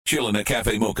Chillin' at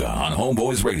Cafe Mocha on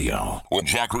Homeboys Radio with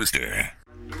Jack Rooster.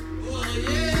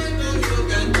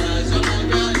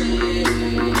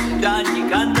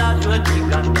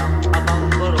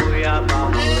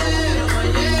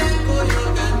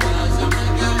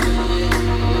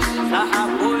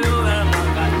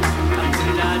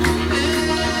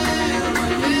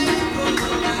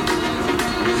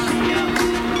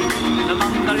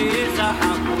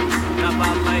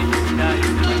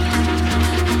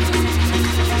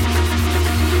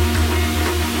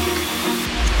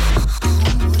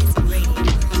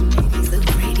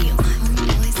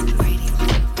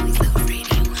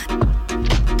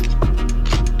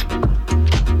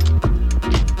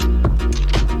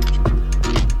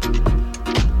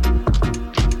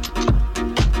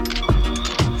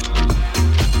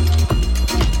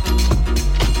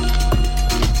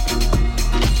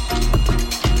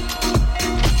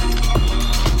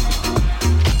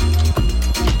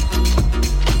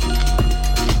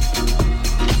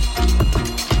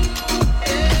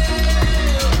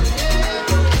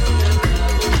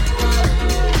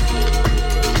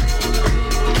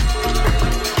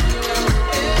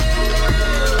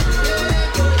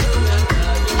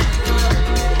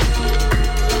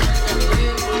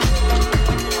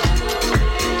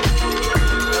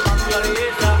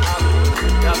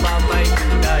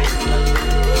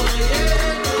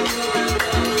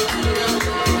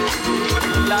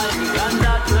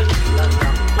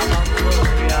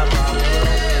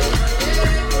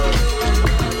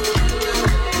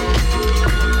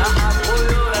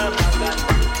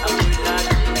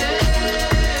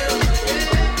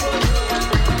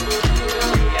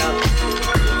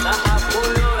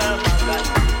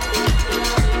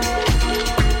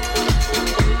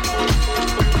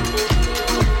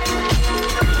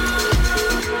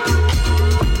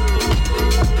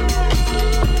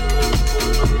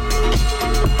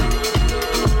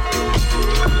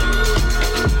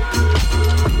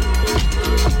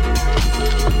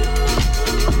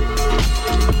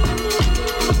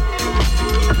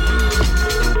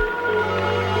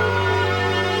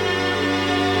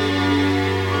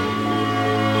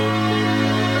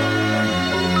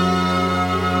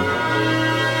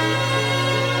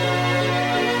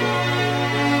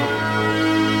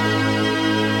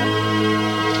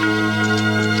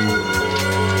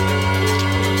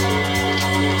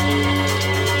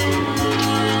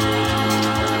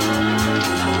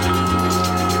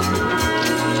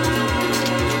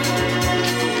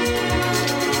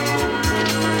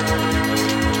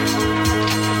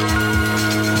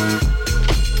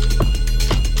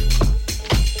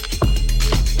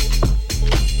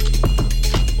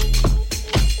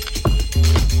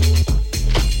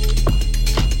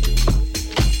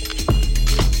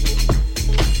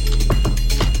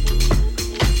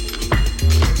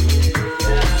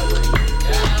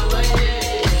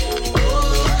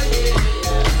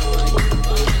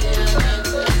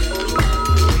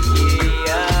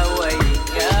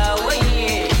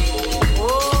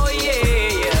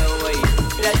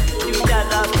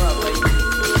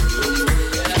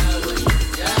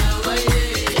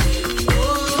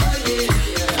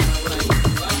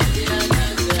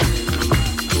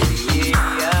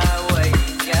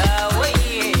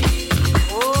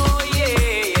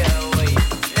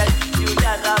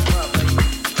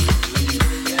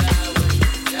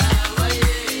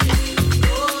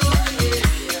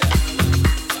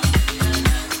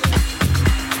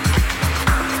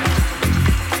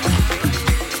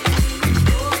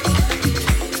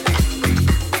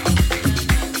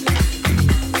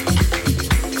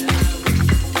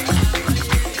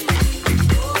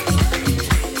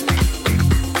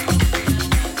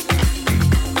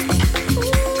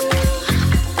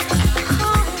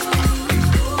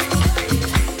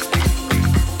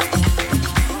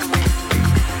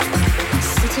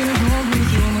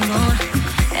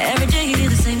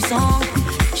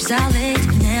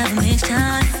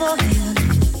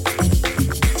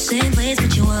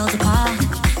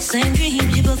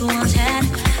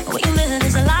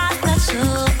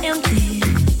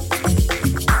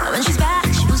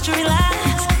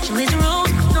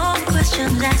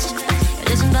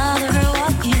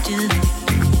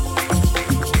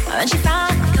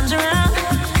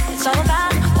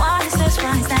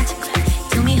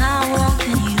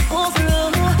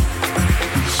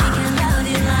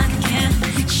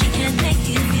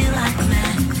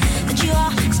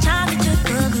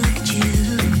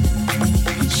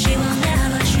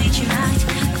 Treat you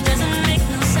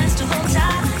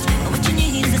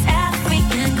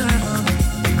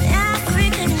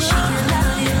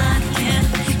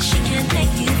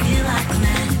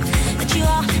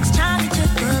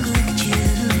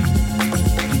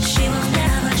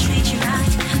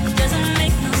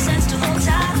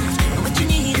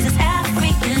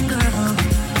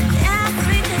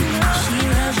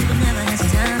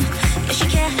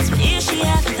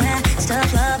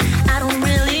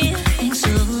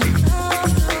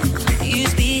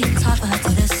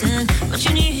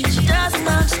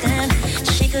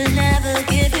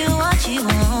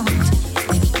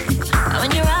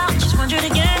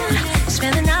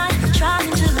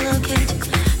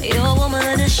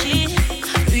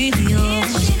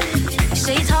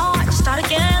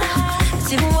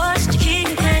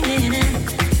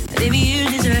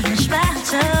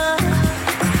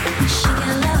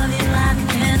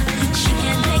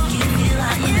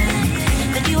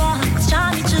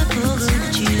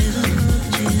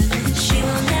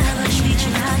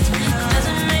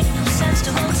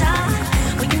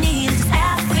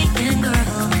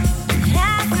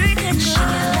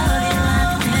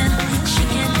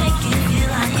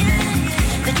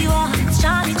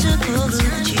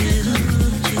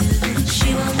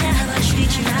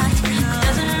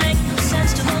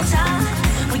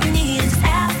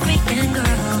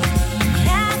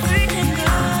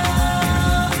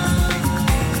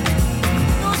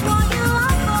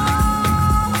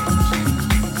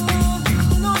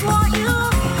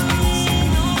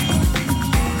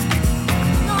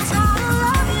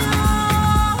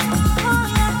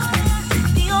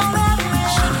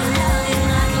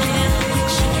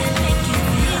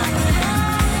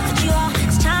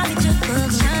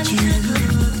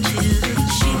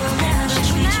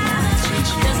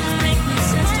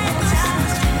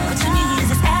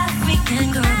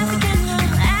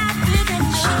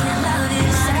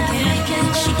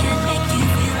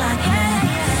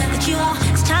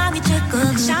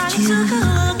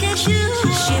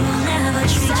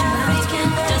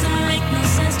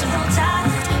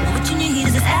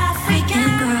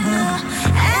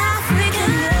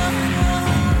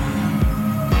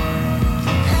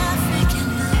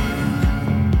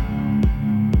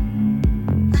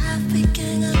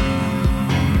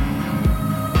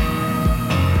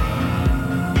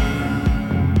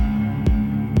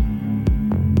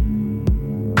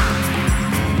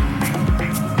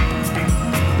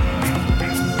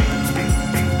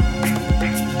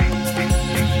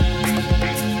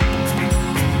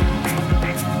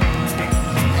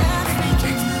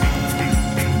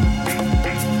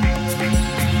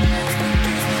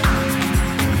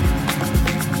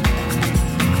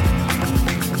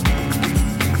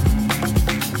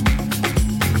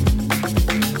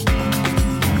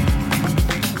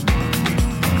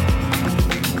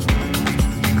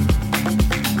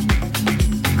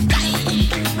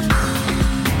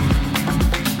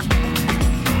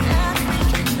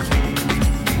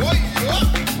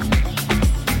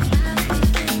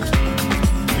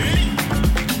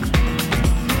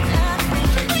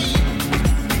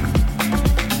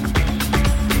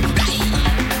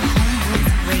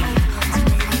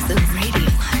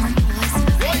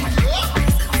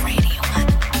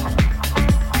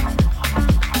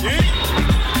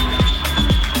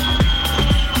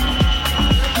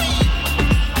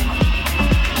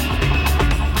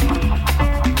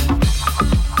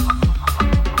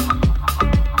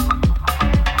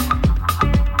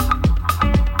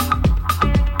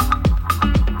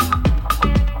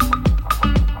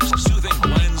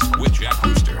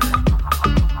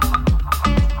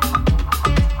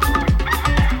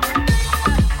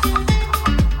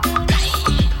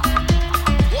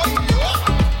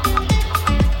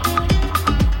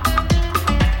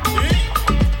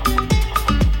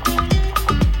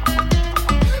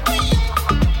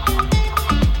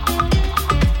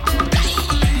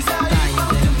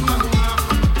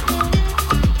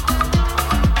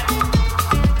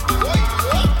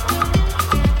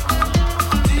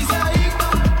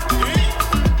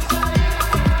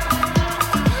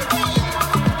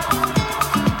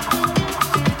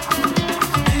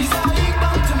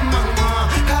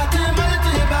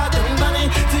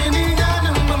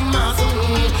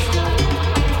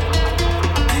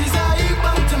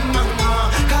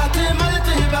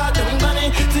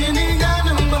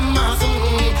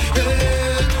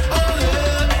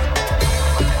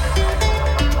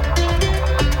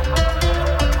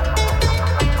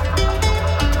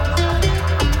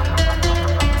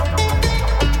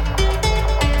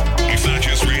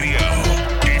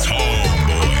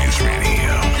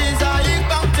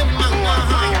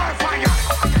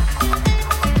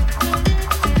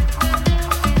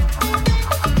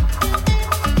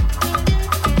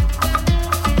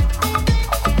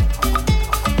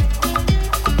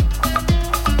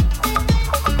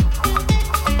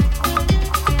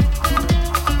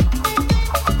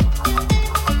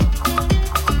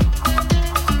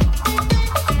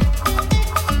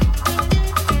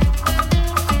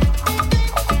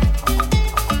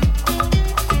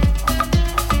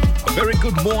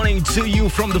morning to you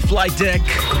from the flight deck.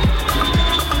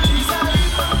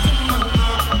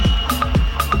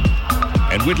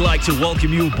 And we'd like to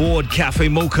welcome you aboard Cafe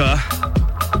Mocha.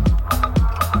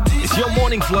 It's your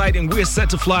morning flight and we're set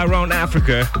to fly around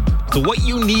Africa. So what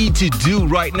you need to do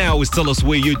right now is tell us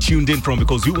where you're tuned in from,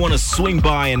 because we want to swing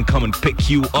by and come and pick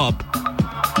you up.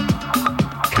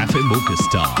 Cafe Mocha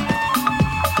style.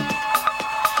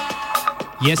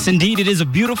 Yes, indeed. It is a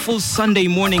beautiful Sunday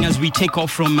morning as we take off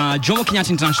from Jomo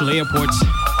Kenyatta International Airport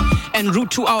en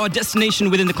route to our destination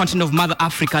within the continent of Mother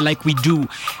Africa, like we do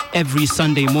every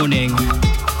Sunday morning.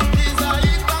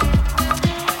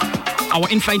 Our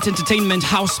in-flight entertainment,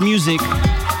 house music.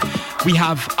 We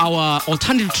have our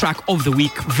alternative track of the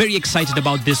week. Very excited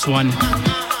about this one.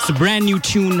 It's a brand new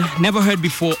tune, never heard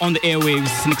before on the airwaves.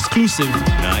 It's an exclusive.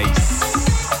 Nice.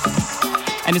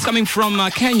 And it's coming from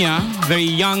Kenya, very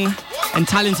young and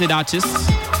talented artists.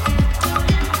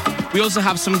 We also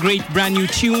have some great brand new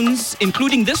tunes,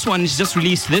 including this one is just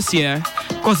released this year,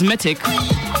 Cosmetic.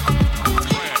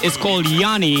 It's called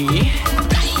Yanni.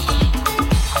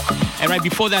 And right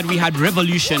before that we had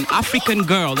Revolution, African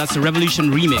Girl. That's a Revolution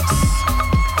remix.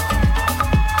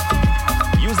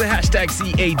 Use the hashtag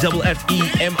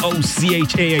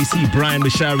CAFFEMOCHAIC. Brian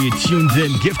Mashari tuned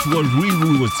in. Gift World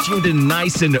Ruru was tuned in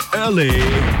nice and early.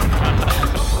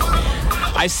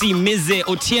 I see Mize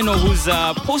Otieno, who's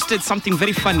posted something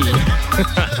very funny.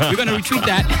 We're going to retweet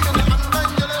that.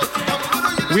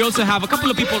 We also have a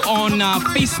couple of people on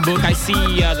Facebook. I see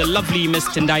the lovely Miss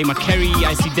Tendai Makeri.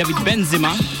 I see David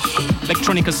Benzema,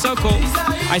 Electronica Circle.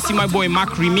 I see my boy Mark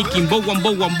Rimiki,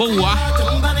 Mbowa,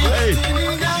 Hey.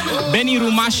 Benny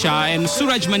Rumasha, and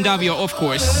Suraj Mandavia, of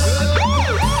course.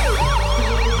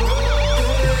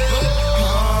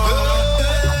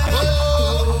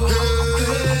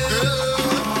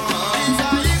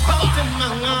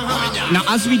 Now,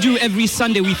 as we do every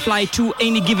Sunday, we fly to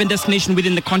any given destination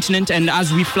within the continent, and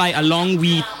as we fly along,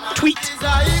 we tweet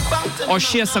or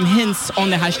share some hints on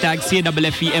the hashtag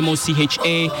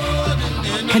CAFFEMOCHA.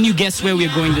 Can you guess where we're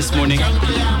going this morning?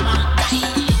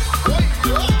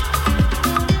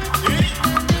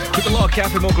 Keep it locked,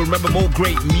 Cafe Mocha. Remember, more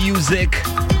great music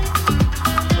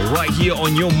right here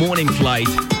on your morning flight.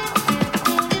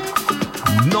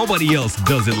 Nobody else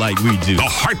does it like we do. The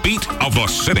heartbeat of the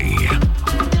city.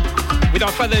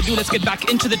 Without further ado, let's get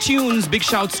back into the tunes. Big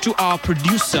shouts to our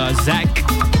producer, Zach,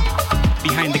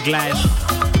 behind the glass.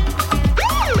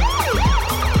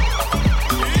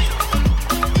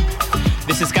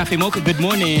 This is Cafe Mocha. Good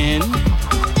morning.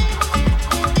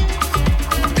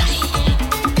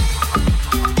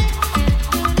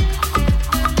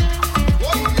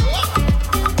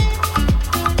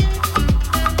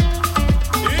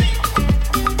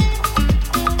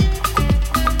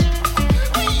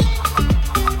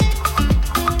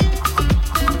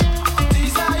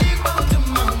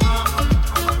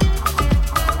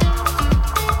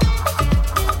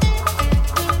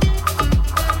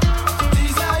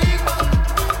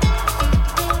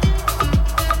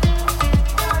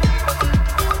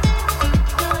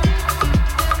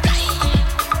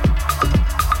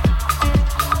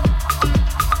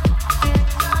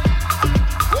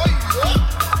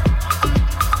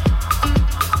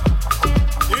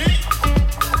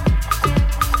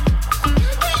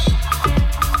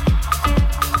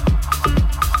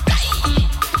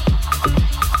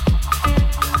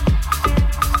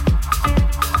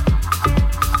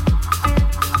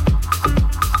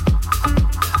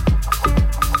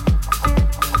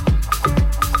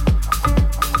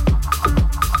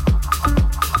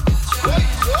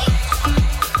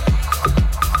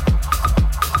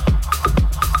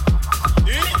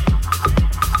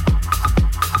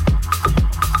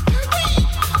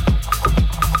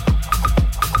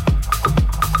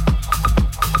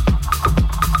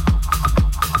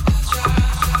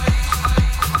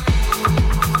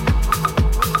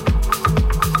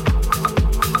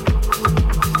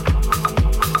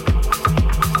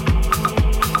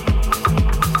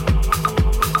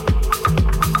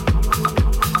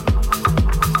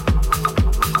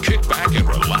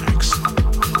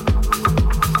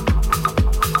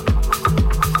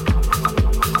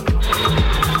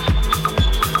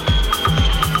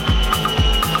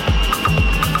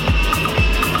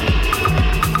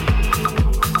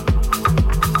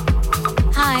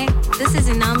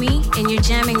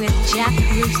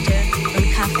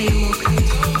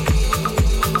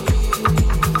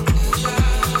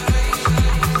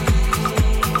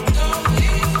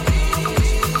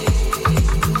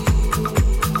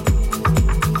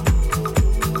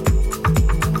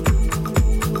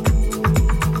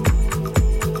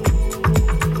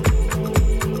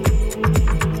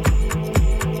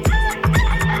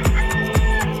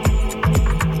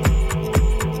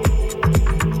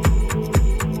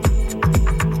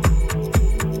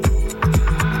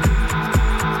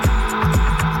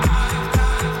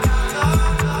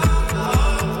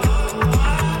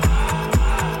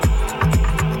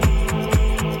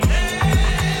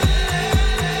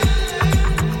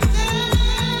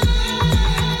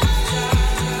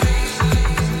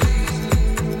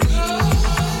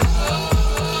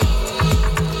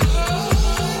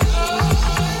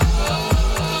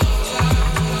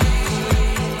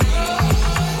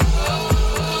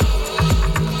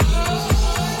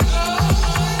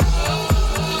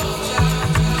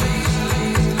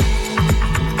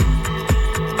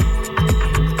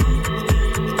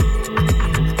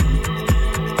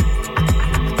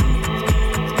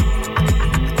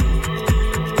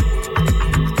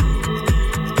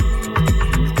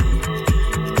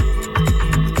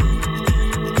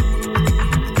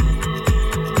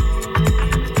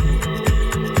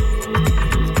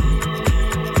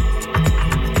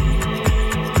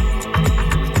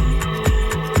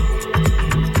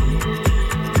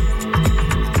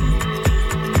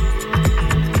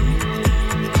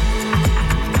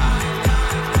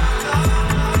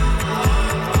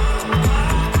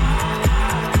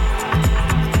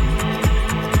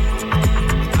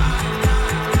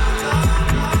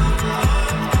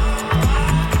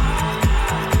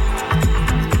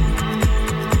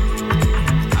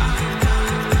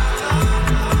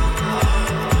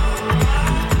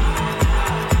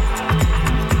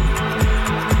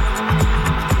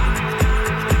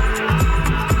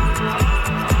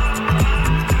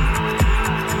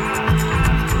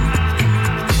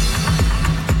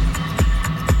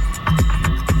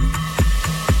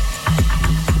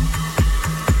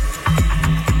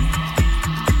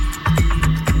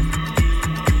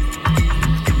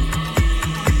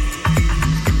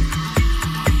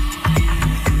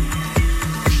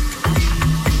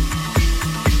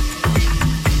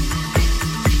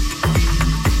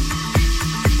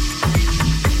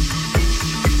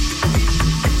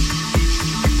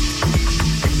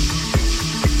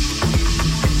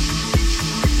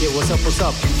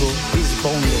 What's up, people? This is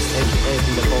Boneless, Ed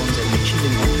in the Bones, and you're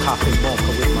chilling on Cafe Mocha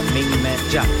with my main man,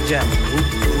 Jack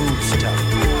Rooster.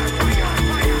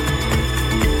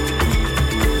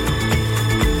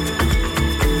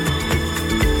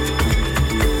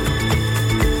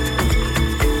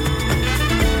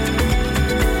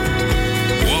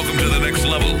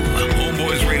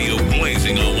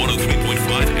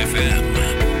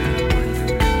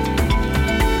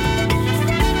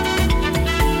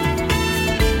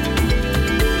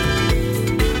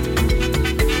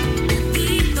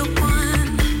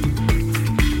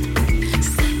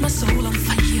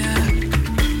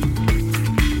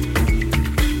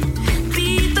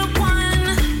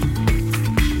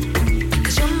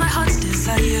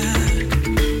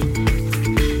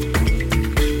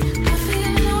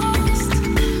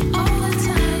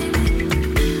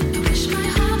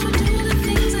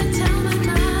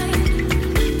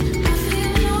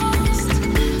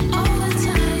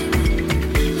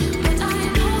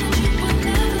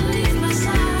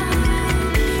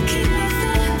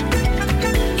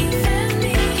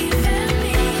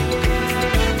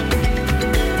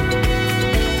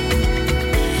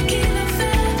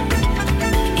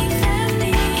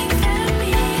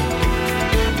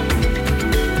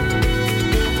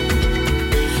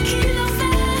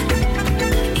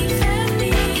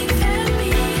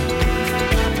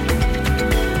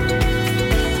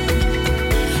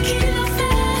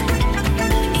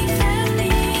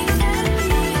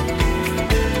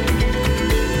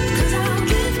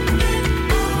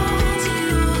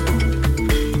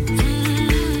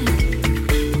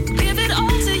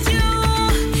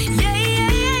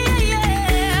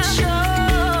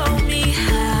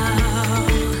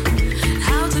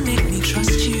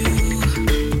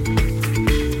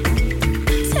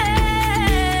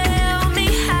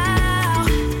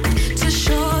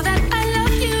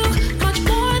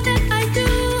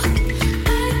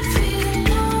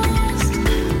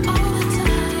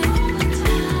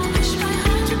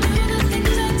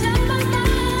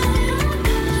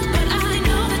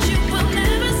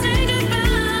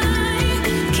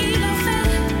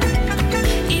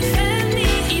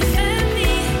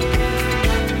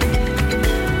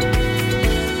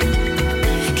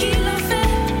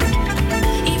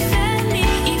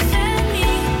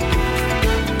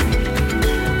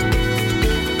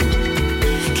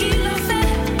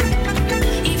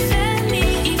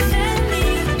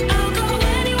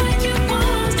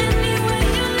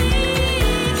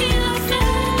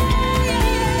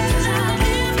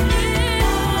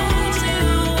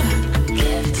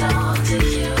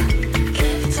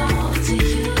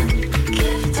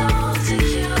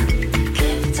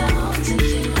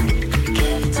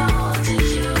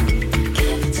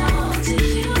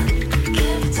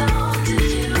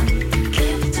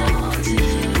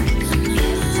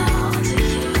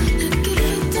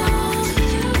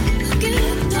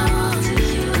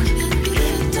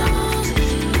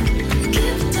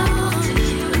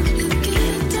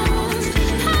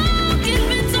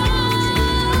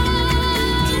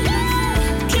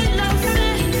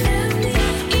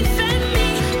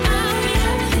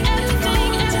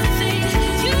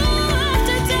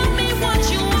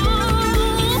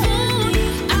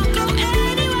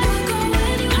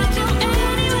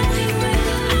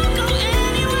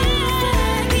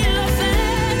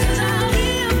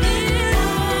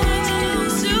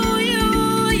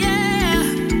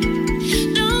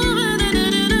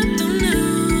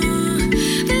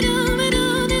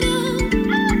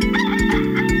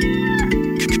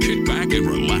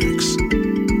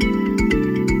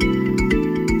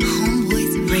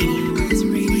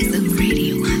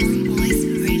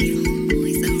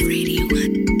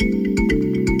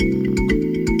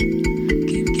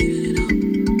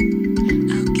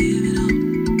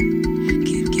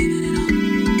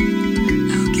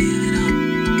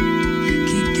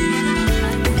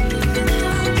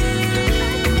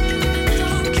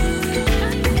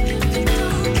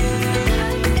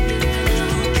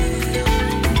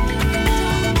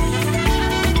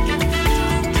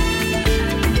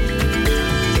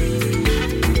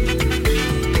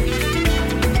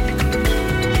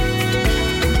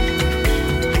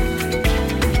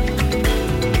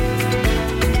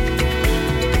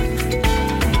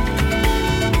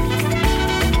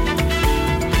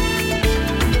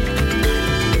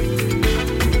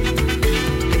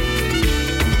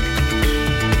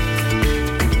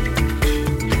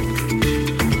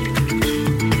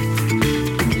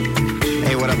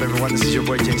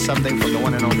 Something from the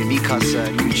one and only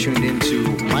Mikasa. You tuned into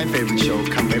my favorite show,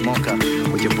 Cafe Mocha,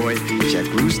 with your boy, Jack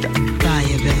Rooster. Fire,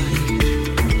 baby.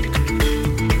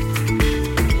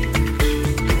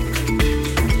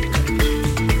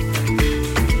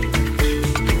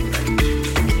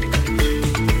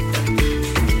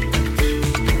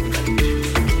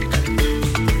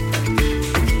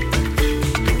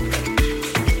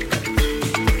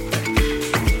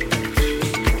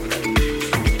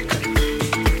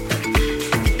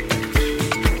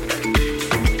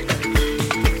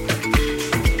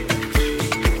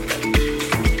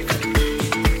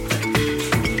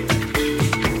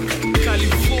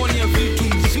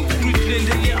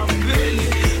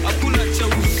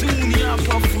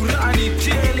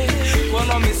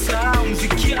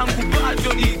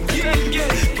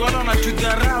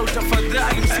 dharau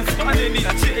tafadhali usifanye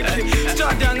nicheke.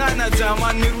 Sitadanganya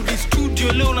jamani, nirudi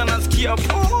studio leo na nasikia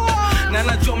poa. Na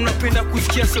najua mnapenda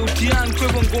kusikia sauti yangu, kwa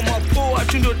hivyo ngoma poa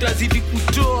tu ndio tazidi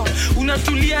kutoa.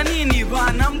 Unatulia nini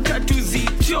bana,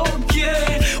 mkatuzitoke.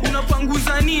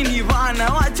 Unapanguza nini bana,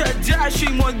 wacha jasho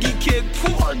imwagike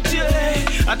kote.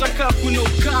 Ataka kuna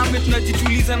ukame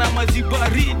tunajituliza na maji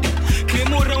baridi.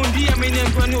 Klemo raundi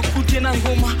ameniambia nikute na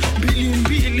ngoma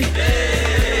mbili.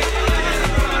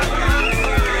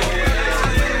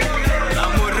 Na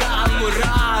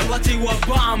moral wacha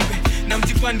iwabambe. Na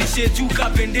mjipandishe juu ka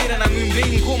bendera na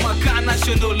mwimbe ngoma ka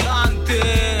national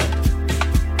anthem.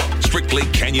 Strictly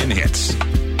Kenyan hits.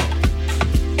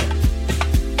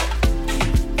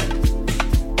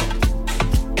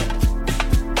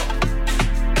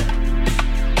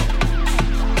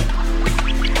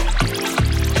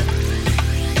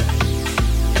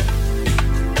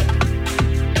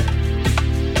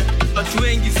 Watu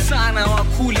wengi sana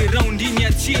wakule raundini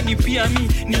ya chini pia mi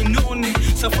ninone.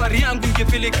 Safari yangu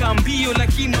ngepeleka mbio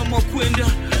lakini mama kwenda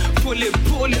pole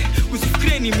pole.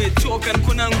 Usifikiri nimetoka,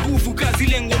 niko na nguvu kazi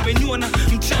ile ngombe nyona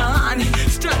mtaani.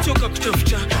 Sitachoka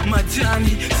kutafuta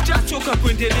majani, sitachoka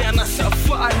kuendelea na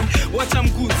safari. Wacha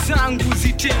mguu zangu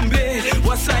zitembee,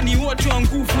 wasanii wote wa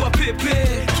nguvu wa pepe.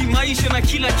 Kimaisha na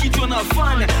kila kitu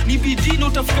wanafanya ni bidii na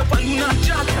utafuta pale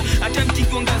unataka. Hata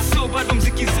nikigonga so bado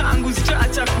mziki zangu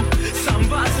zitaacha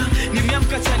kusambaza.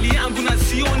 Nimeamka chali yangu na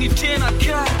sioni tena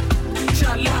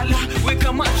chalala.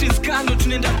 Weka mattress kando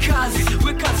tunaenda kazi,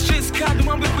 weka stress kando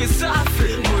mambo kwa safi.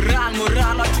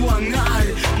 Moral watu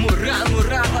wangare,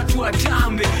 moral watu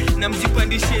watambe. Na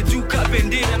mjipandishe juu ka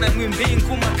bendera na mwimbe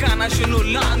ngoma ka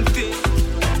national anthem.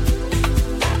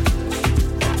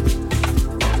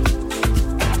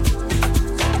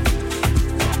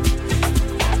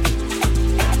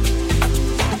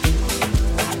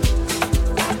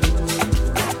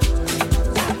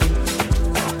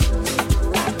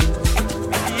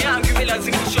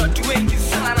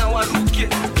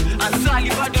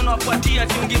 Napatia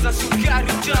tiongeza sukari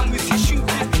utamu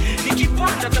isishuke.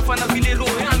 Nikipanda tafana vile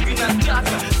roho yangu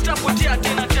inataka. Sitapotea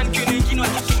tena tankio wengine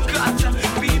wakisukata.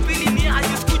 Pilipili ni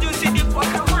aje sikuja usaidie kwa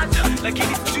kamata.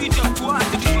 Lakini sijui itakuaje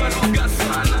tukiwa roga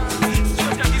sana.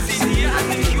 Sijui atakizini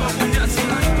yake nikiwa bonda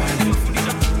sana.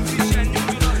 Tunafundisha kupumzisha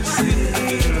nyundo na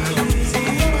pande.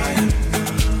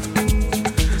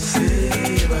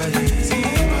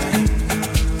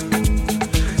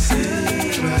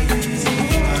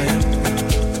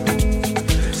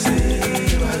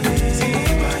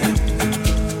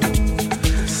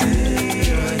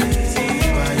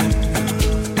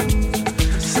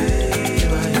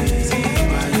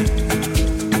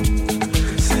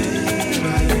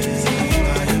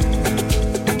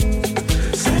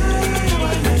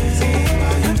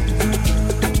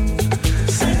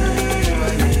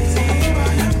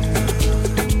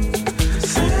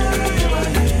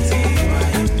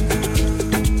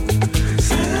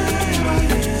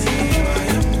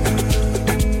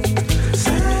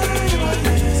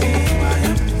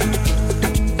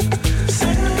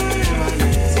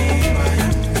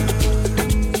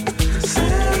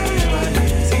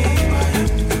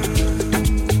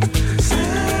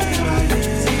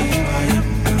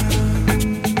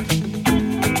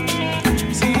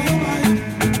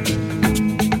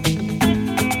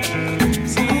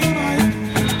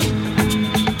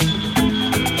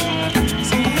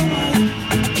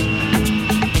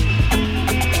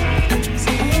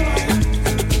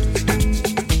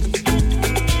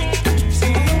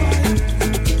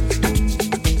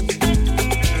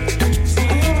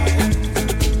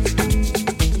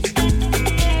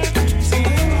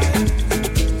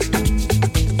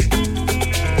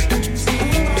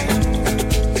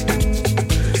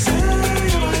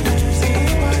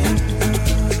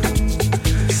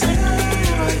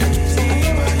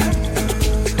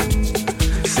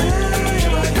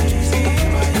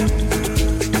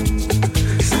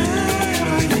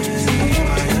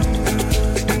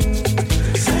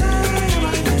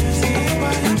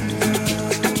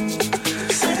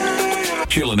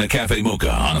 Chillin' at Cafe Mocha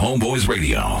on Homeboys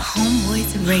Radio.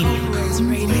 Homeboys Radio.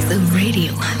 The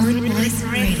radio. Homeboys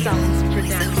Radio.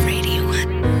 The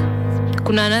radio.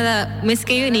 Kuna another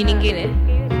umesikia hiyo ni nyingine?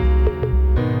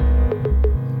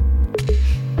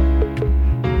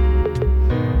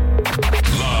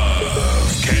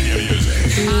 Love Kenya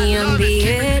music.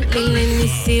 Niambie lile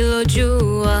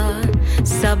nisilojua,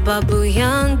 sababu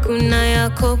yangu na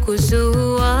yako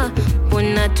kuzua.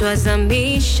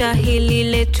 Unatuazamisha hili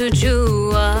letu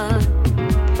jua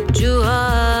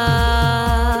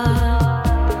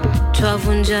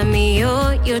twavunja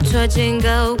mioyo,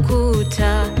 twajenga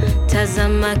ukuta.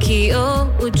 Tazama kioo,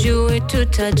 ujue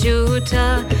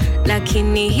tutajuta,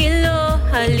 lakini hilo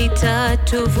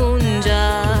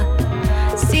halitatuvunja.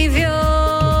 Sivyo,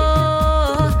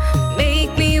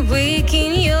 make me wake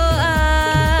in your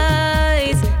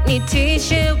eyes,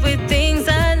 nitishe with things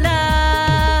I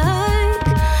like.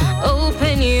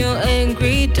 Open your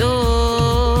angry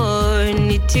door,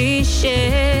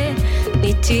 nitishe,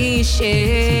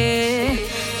 nitishe.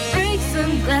 Break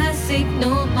some glass,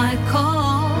 ignore my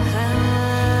call.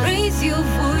 Raise your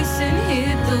voice and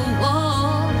hit the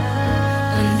wall.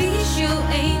 Unleash your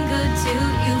anger till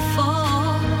you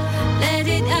fall. Let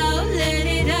it out, let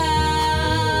it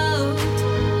out.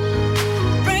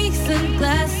 Break some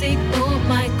glass, ignore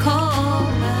my call.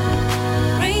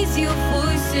 Raise your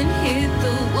voice and hit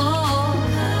the wall.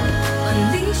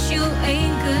 Unleash your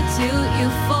anger till you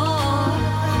fall.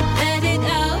 Let it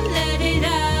out, let it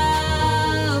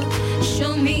out.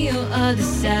 Show me your other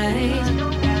side.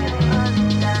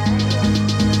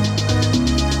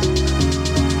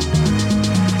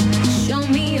 Show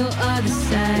me your other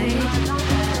side.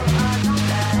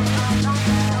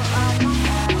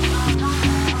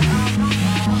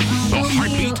 The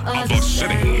heartbeat of the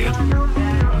city.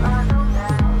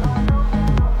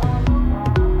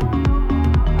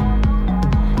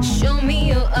 Show me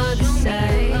your other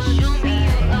side. Show me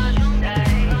your other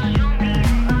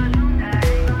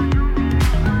side.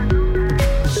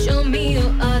 Show me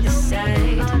your other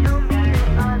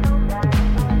side.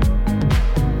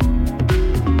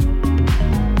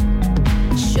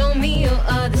 Show me your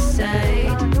other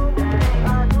side.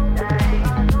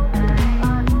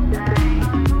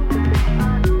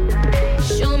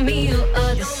 Show me your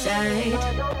other side.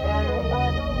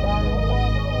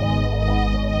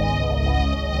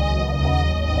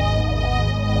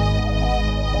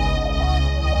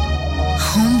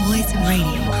 Homeboys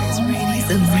Radio.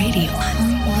 The radio.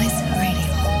 Homeboys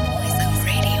Radio. The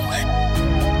radio.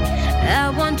 I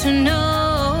want to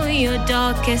know your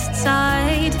darkest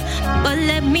side, but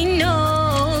let me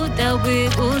know that we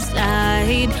will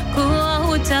slide. Kuwa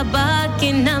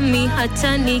hutabaki nami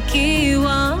hata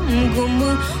nikiwa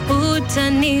mgumu,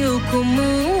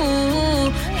 hutanihukumu.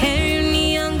 Heri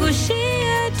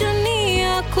uniangushie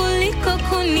dunia kuliko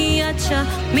kuniacha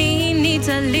mimi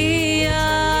nitalia.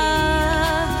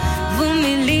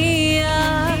 Vumilia,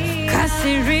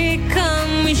 kasirika,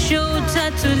 mwisho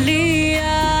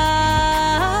utatulia.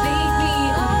 Make me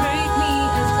or break me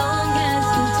as long as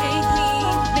you take me.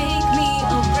 Make me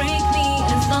or break me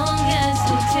as long as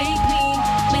you take me.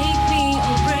 Make me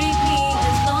or break me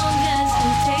as long as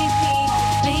you take me.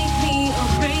 Make me or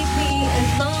break me as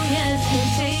long as you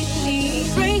take me.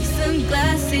 Break some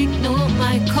glass, ignore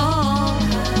my call.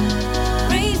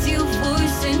 Raise your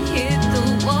voice and hit the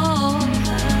wall.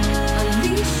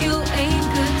 Unleash your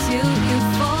anger till you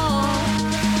fall.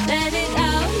 Let it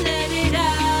out, let it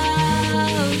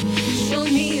out. Show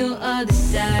me your other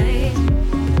side.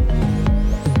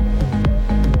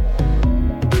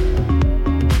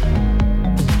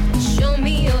 Show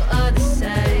me your other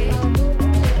side.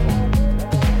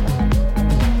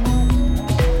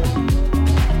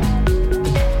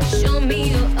 Show me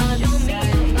your other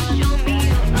side. Show me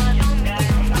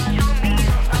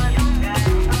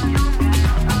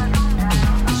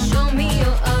your other side. Show me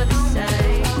your other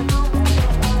side.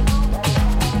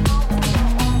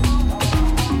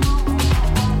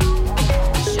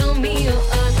 Show me your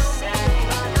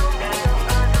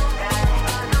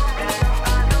other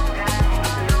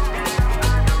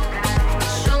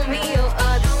side. Show me your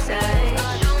other side.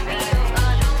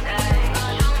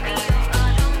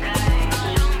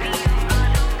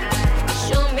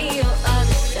 Show me your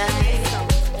other side.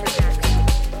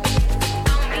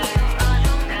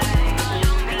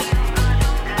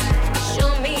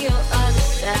 Show me your other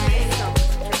side.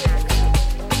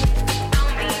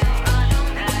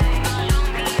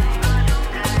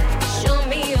 Show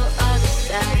me your other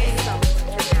side.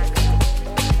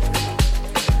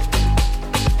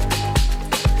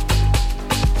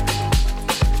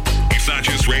 It's not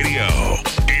just radio,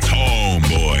 it's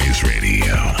Homeboys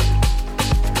Radio.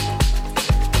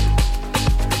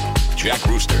 Jack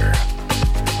Rooster.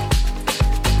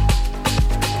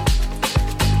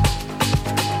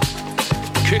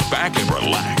 Kick back and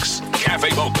relax. Cafe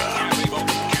Mocha. Cafe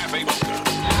Mocha. Cafe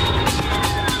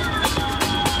Mocha.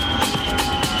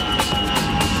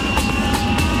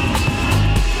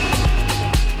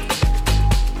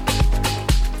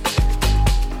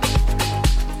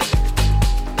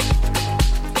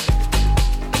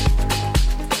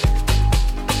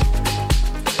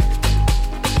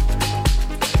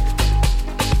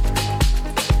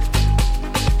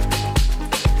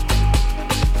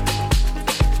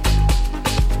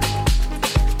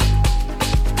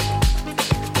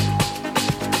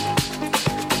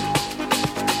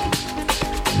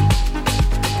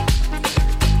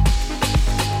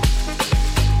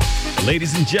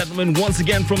 Ladies and gentlemen, once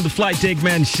again from the flight deck,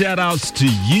 man, shout outs to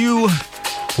you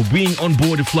for being on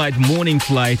board the flight, morning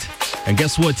flight. And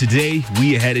guess what? Today,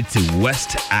 we are headed to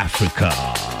West Africa.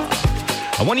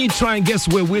 I want you to try and guess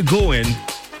where we're going.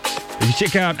 If you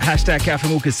check out hashtag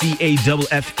Cafe Mocha,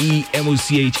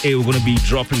 CAFEMOCHA, we're going to be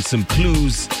dropping some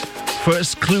clues.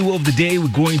 First clue of the day, we're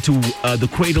going to the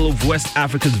cradle of West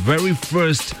Africa's very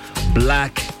first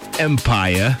black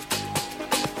empire.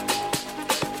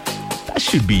 That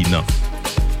should be enough.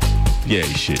 Yeah,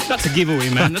 it should. That's a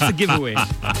giveaway, man. That's a giveaway.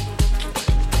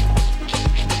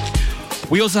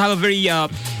 We also have a very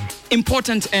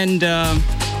important and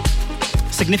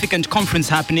significant conference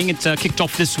happening. It kicked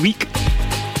off this week.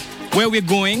 Where we're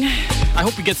going, I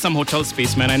hope we get some hotel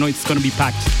space, man. I know it's going to be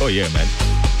packed. Oh, yeah, man.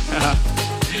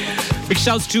 Big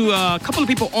shouts to a couple of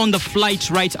people on the flight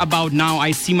right about now.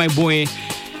 I see my boy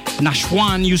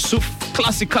Nashwan Yusuf,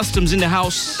 Classic Customs in the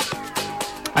house.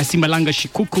 I see Malanga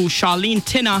Shikuku, Charlene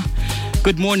Tina,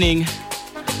 good morning.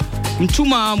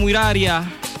 Mtuma Mwiraria.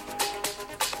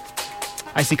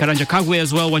 I see Karanja Kagwe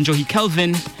as well, Wanjohi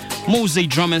Kelvin, Mose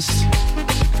Drummers.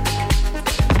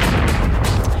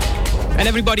 And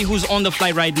everybody who's on the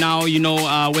flight right now, you know,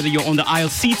 whether you're on the aisle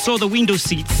seats or the window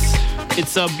seats,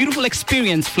 it's a beautiful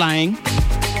experience flying.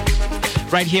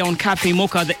 Right here on Cafe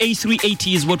Mocha, the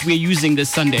A380 is what we're using this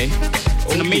Sunday.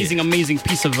 It's an amazing, amazing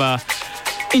piece of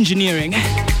engineering.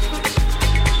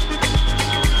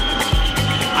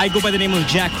 I go by the name of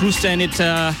Jack Rooster, and it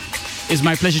is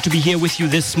my pleasure to be here with you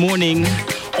this morning.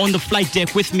 On the flight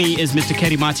deck with me is Mr.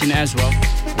 Kerry Martin as well.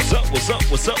 What's up, what's up,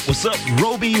 what's up, what's up?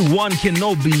 Roby1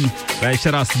 Kenobi. Right,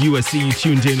 shout out to you. I see you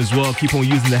tuned in as well. Keep on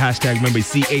using the hashtag. Remember,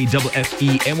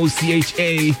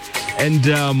 CAFEMOCHA. And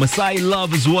Masai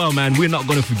Love as well, man. We're not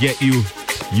going to forget you.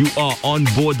 You are on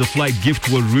board the flight gift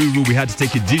with Ruru. We had to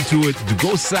take a detour to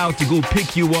go south to go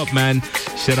pick you up, man.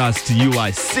 Shout outs to you.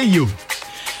 I see you.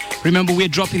 Remember, we're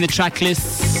dropping the track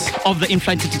lists of the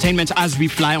in-flight entertainment as we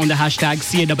fly on the hashtag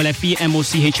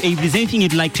CAFEMOCHA. If there's anything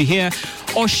you'd like to hear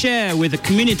or share with the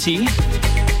community,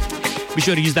 be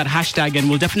sure to use that hashtag and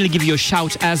we'll definitely give you a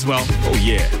shout as well. Oh,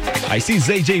 yeah. I see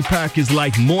ZJ Pack is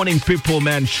like morning people,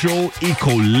 man. Show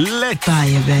eco lit.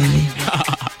 Fire, baby.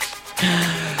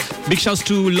 Big shouts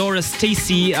to Laura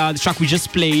Stacy, the track we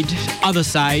just played, Other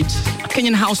Side, a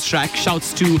Kenyan house track.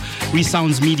 Shouts to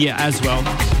Resounds Media as well.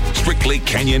 Strictly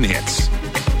Kenyan hits.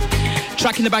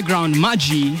 Track in the background,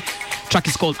 Maji. Track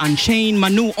is called Unchained.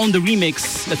 Manu on the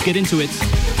remix. Let's get into it.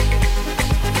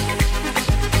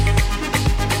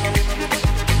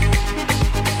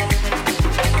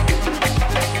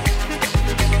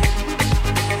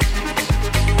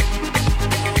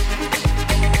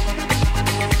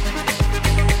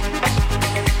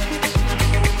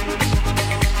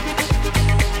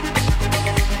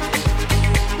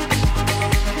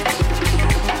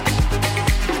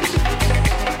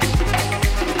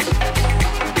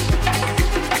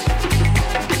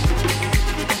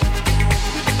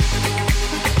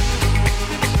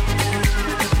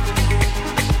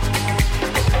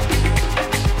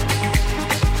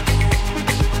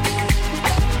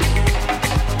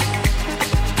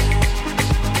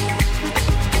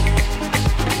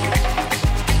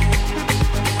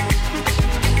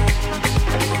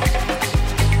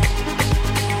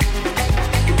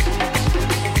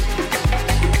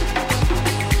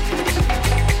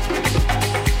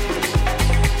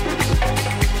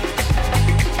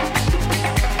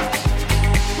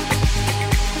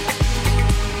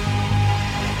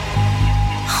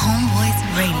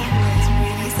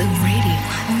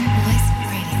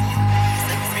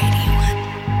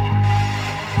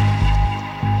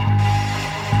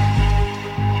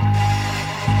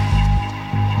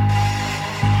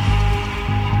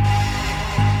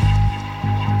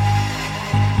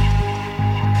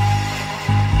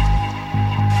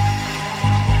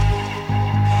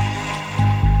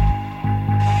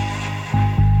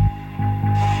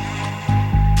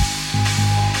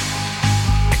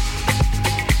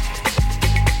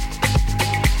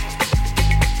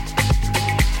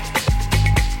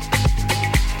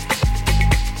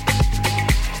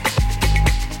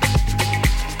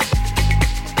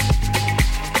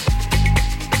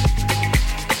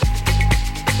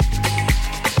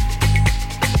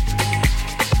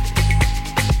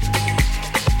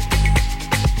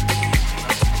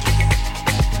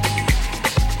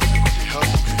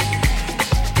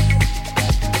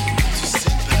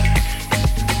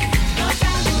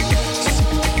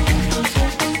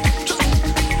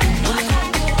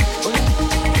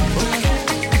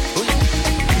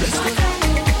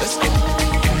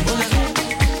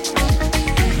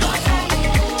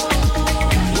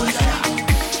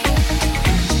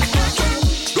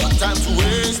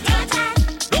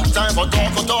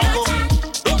 talk.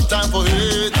 No time for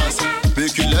haters.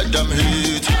 Make you let them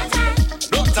hate.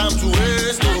 No time to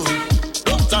waste.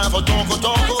 No time for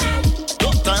talk.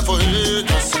 No time for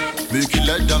haters. Make you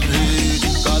let them hate.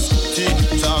 Cause tick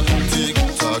tock, tick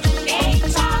tock.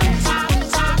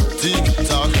 Tick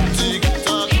tock, tick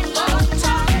tock.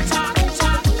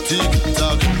 Tick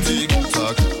tock, tick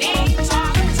tock.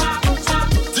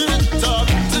 Tick tock,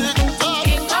 tick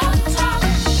tock.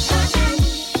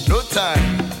 No time.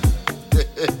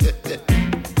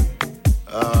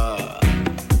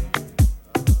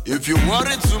 If you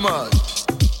worry too much,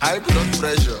 high blood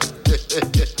pressure.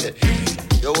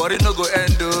 Your worry no go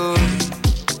end.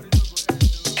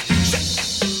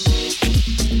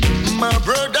 My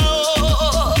brother,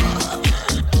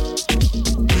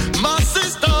 my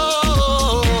sister,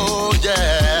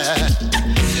 yeah.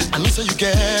 I know so you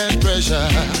get pressure,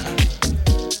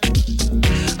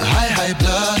 high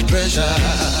blood pressure.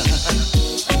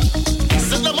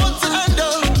 Send the month to end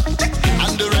up,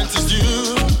 and the rent is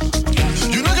due.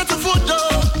 You don't get the food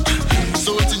though, so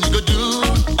what you go do?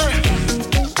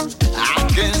 I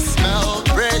can smell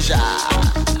pressure.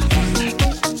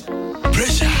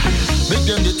 Make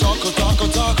them they talk.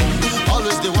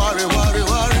 Always they worry.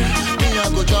 Me I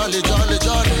go jolly.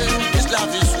 This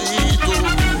life is sweet, oh.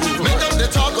 Make them they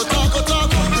talk.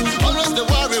 Always they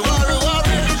worry.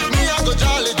 Me I go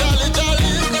jolly.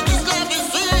 This life is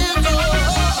sweet, oh.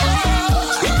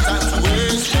 No time to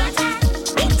waste.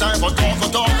 No time for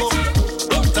talk.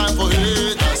 No time for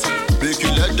haters. Make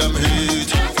you let them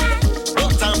hate. No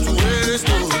time to waste,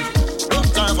 oh. No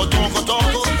time for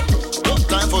talk. No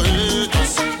time for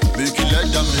haters. Make you let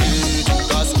them hate.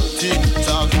 Cause tick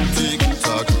tock. Tick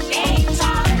tock.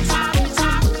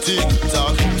 Tick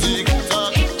tock, tick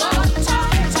tock.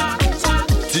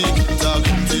 Tick tock,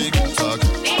 tick tock.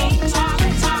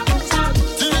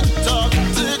 Tick tock,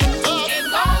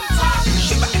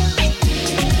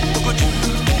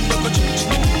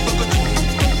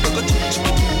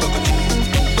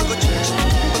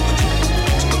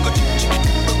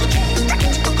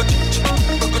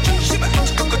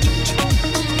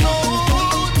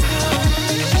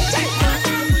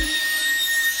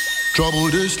 trouble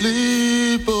they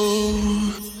sleep,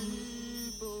 oh.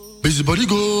 Busybody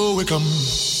go wake 'em.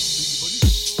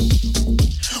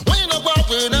 When you not walk,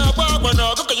 when I walk, when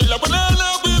I go, you love, when I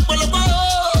love, when I go.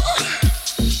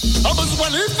 I was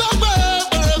one in the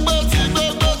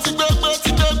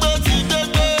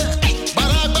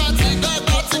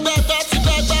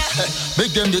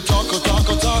make them they talk.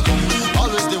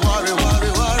 Always they worry.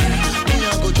 Me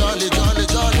I go jolly.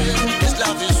 This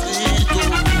life is sweet, oh.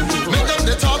 Make them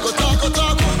they talk.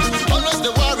 Always they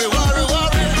worry.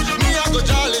 Me I go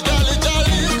jolly.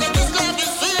 This life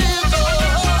is sweet, oh.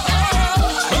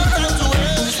 No time to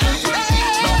waste.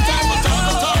 No time for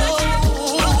talk.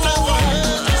 No time for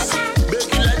haters.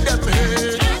 Make you let them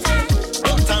hate.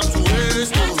 No time to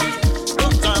waste, oh. No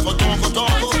time for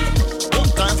talk. No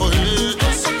time for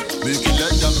haters. Make you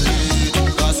let them hate.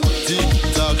 Cause tick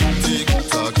tock. Tick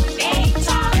tock. Tick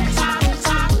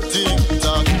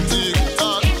tock. Tick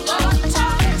tock.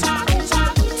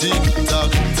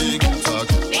 Tick tock.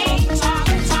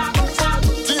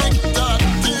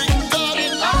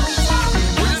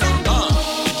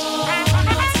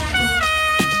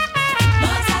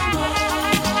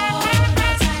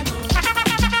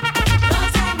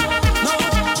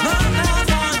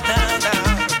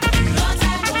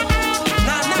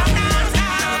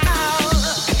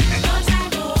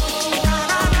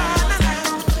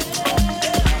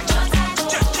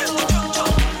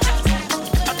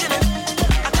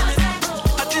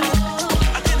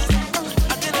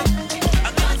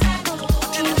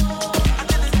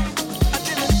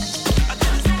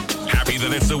 Happy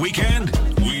that it's the weekend?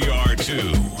 We are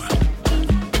too.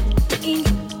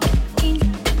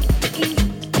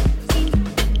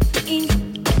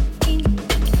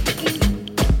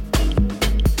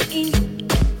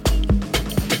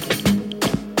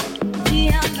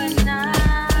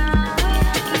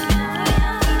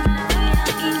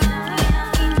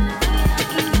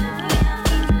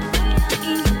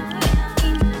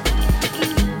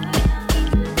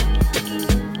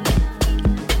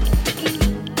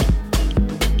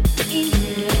 In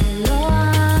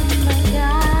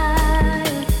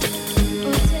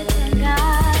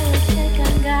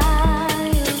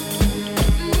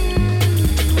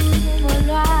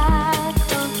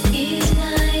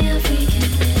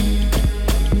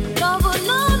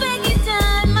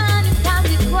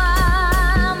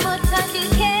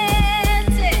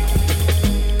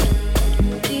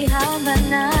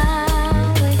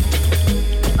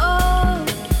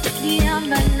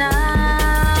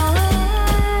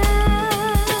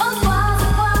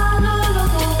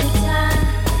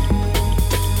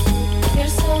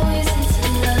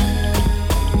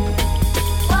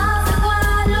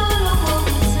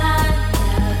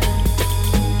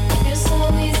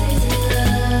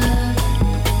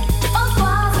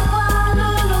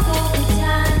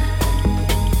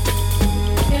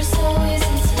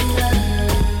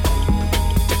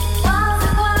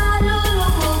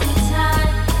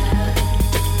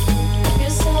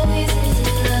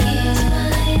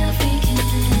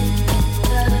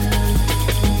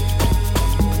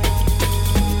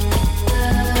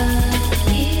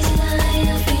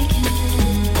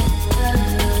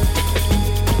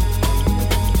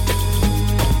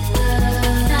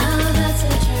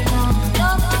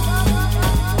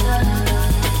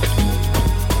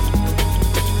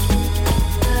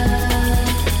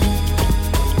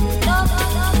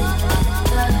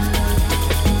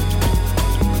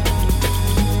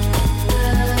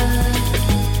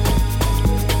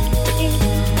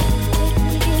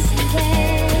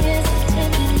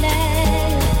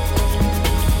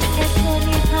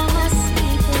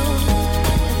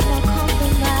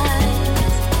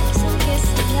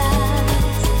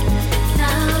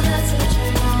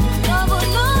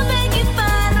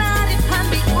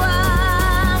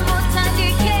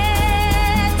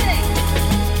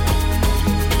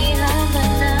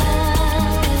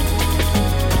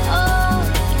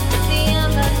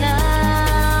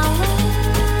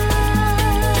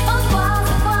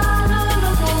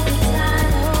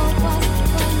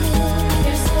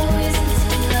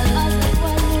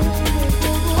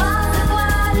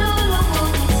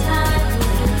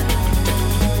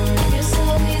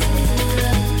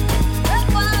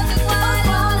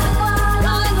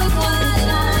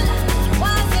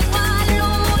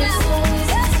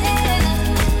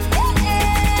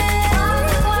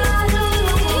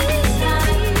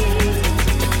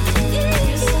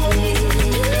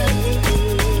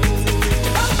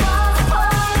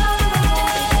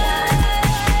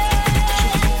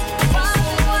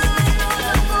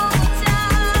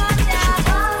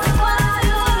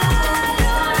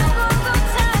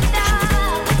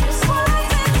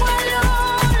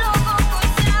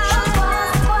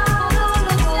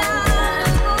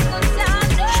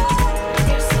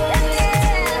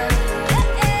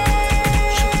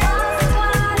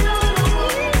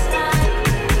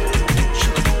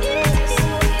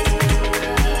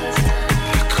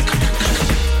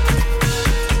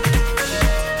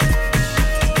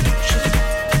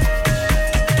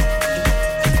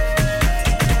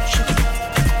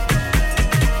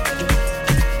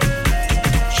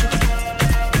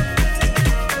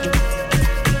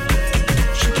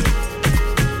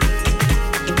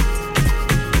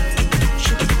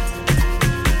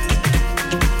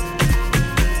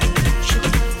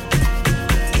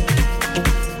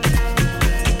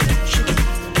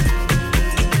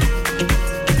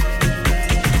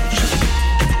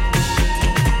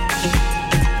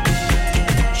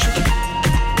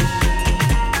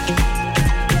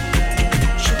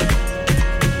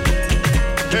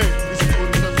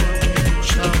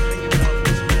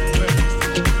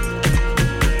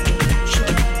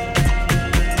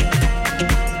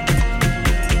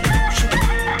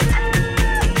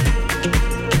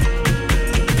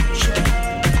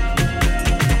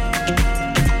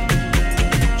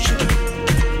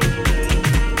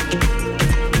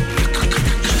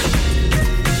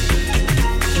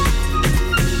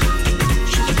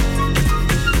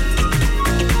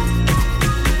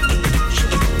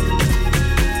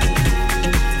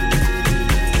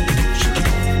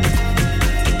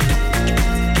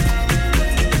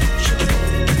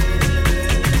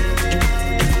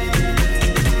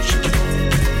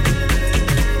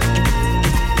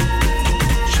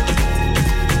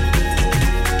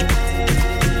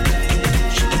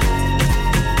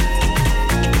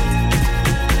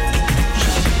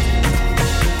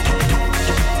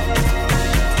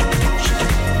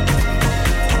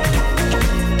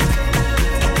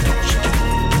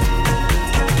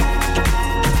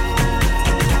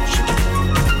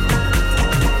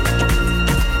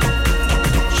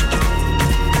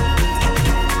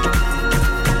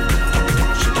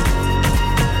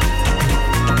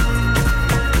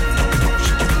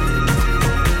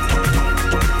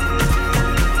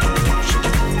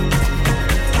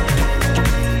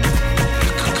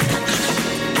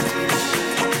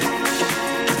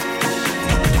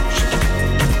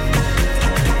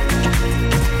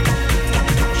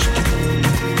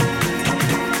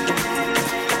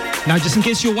Now, just in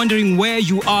case you're wondering where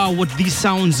you are, what these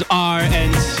sounds are,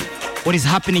 and what is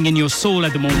happening in your soul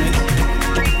at the moment,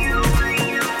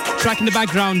 track in the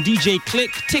background, DJ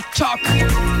Click, TikTok.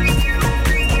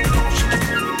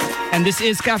 And this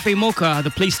is Cafe Mocha,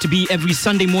 the place to be. Every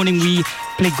Sunday morning we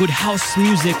play good house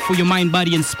music for your mind,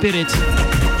 body, and spirit.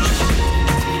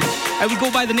 And we go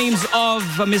by the names of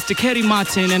Mr. Kerry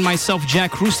Martin and myself,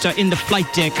 Jack Rooster, in the flight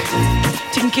deck,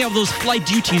 taking care of those flight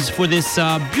duties for this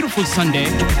beautiful Sunday.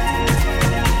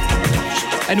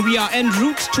 And we are en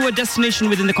route to a destination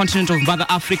within the continent of Mother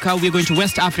Africa. We're going to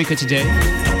West Africa today.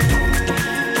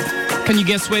 Can you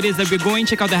guess where it is that we're going?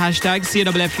 Check out the hashtag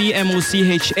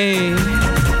CAFFEMOCHA.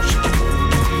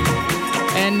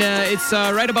 And it's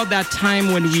right about that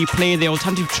time when we play the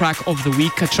alternative track of the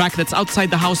week, a track that's outside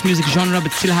the house music genre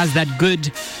but still has that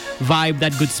good vibe,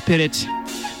 that good spirit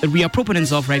that we are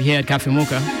proponents of right here at Cafe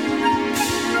Mocha.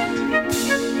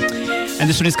 And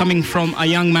this one is coming from a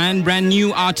young man, brand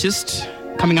new artist,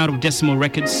 coming out of Decimal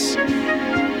Records,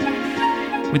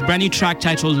 with brand new track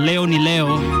titled Leo Ni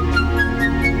Leo.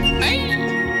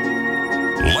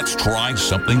 Let's try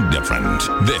something different.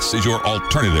 This is your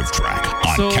alternative track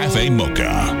on Cafe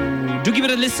Mocha. Do give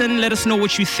it a listen. Let us know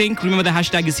what you think. Remember the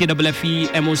hashtag is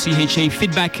CAFFEMOCHA.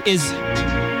 Feedback is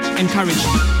encouraged.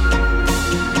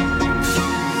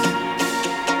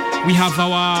 We have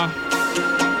our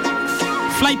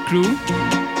flight crew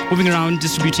moving around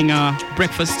distributing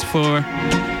breakfast for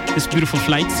this beautiful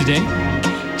flight today.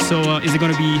 So is it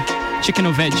going to be chicken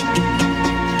or veg?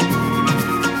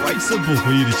 Quite simple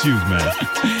for you to choose, man.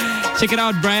 Check it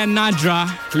out, Brian Nadra,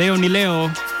 Leo Ni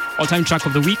Leo, all-time track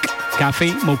of the week,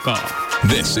 Cafe Mocha.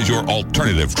 This is your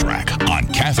alternative track on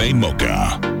Cafe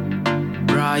Mocha.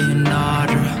 Brian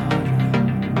Nadra.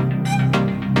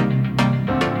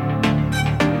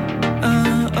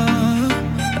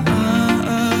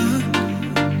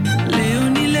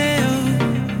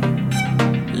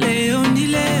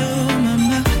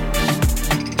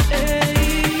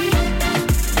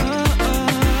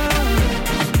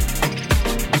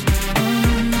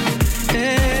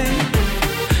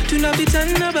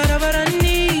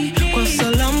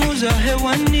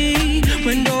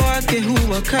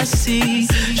 Kasi,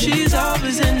 she's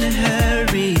always in a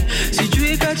hurry.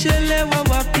 Sijui kachelewa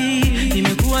wapi,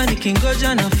 nimekuwa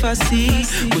nikingoja nafasi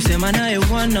kusema naye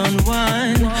one on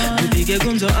one, tupige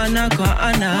gumzo ana kwa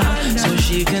ana, so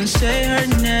she can say her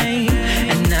name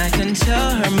and I can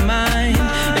tell her mine.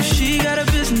 If she got a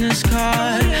business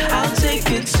card, I'll take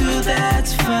it too,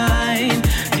 that's fine.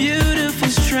 Beautiful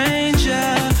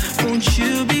stranger, won't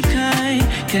you be kind?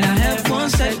 Can I have 1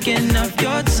 second of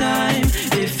your time,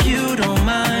 if you don't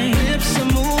mind? Lips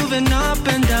are moving up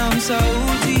and down,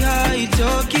 sauti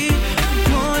haitoki,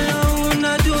 moyo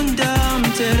unadunda,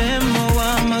 mteremo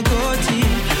wa magoti.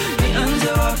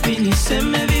 Nianze wapi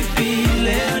niseme vipi,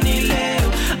 leo ni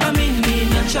leo, amini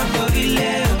nachapa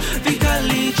vileo,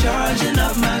 vikali charging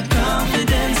up my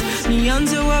confidence.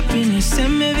 Nianze wapi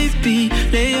niseme vipi,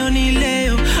 leo ni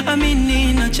leo,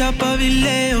 amini nachapa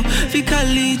vileo,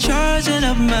 vikali charging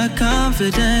up my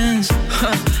confidence.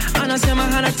 Anasema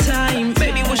hana time,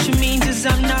 baby what she means is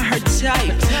I'm not her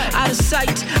type. Out of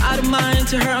sight, out of mind,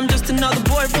 to her I'm just another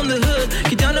boy from the hood.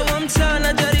 Kijana wa mtaa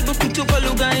najaribu kutupa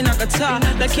lugha inakataa,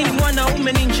 lakini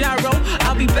mwanaume ni njaro.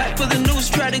 I'll be back with a new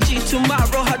strategy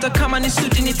tomorrow, hata kama ni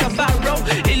suti ni tabaro,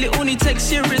 ili uni take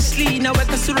seriously,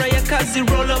 naweka sura ya kazi,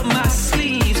 roll up my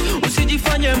sleeves.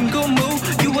 Usijifanye mgumu,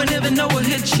 you will never know what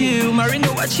hit you.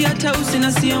 Maringo wachi hata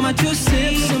usina sio matusi.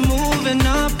 Lips are moving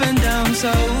up and down,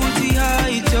 sauti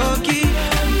haitoki,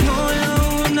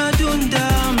 moyo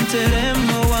unadunda,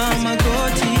 mteremo wa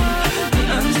magoti.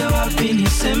 Nianze wapi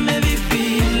niseme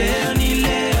vipi, leo ni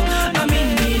leo,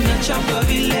 amini nachapa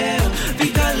vileo,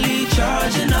 vikali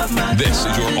charging up my. This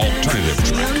is your alternative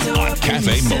track on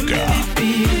Cafe Mocha.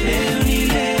 Leo ni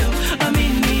leo,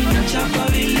 amini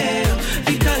nachapa vileo,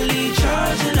 vikali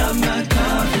charging up my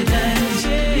confidence.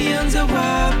 Nianze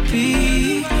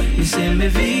wapi, niseme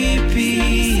vipi,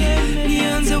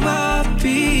 nianze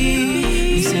wapi,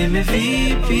 niseme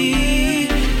vipi.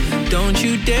 Don't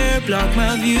you dare block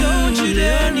my view, don't you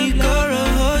dare nikora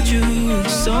hold you.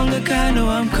 Song I know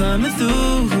I'm coming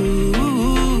through.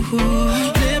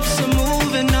 Lips are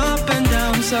moving up and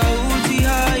down, sauti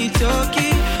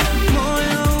haitoki,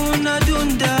 moyo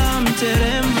unadunda,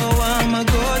 mteremo wa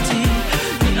magoti.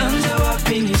 Nianze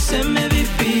wapi niseme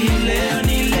vipi, leo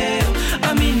ni leo,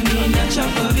 amini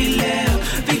nachapa vileo,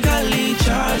 vikali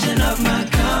charging up my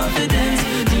confidence.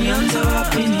 Nianze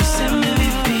wapi niseme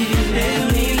vipi, leo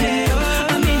ni leo,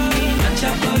 amini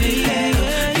nachapa vileo,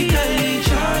 vikali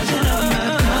charging up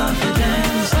my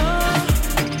confidence.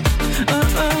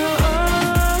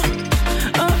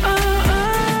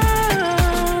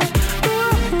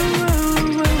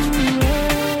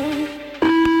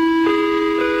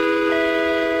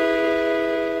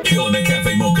 Killing at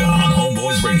Cafe Mocha on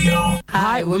Homeboys Radio.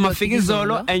 Hi, we're Mafiki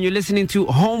Zolo, and you're listening to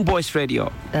Homeboys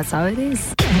Radio. That's how it is.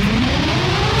 30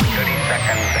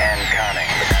 seconds and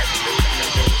counting.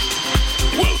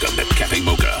 Welcome to Cafe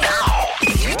Mocha.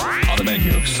 On the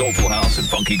menu, soulful house and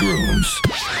funky grooves.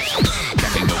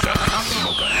 Cafe Mocha. Cafe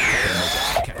Mocha.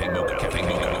 Cafe Mocha. Cafe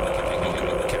Mocha.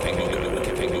 Cafe Mocha.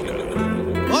 Cafe Mocha.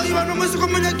 Oh, you want to miss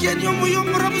communication? You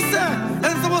murabusa.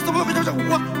 And so was the book of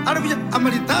Arabia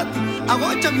Amaritati. I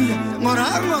watch me. Mora.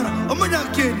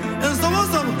 Omanakin. And so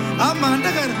was Amanda.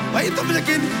 Wait a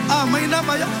minute. My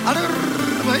Namaya.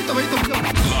 Wait.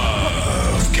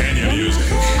 Love Kenya music.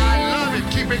 I love it.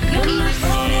 Keep it coming.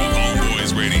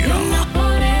 Homeboys Radio.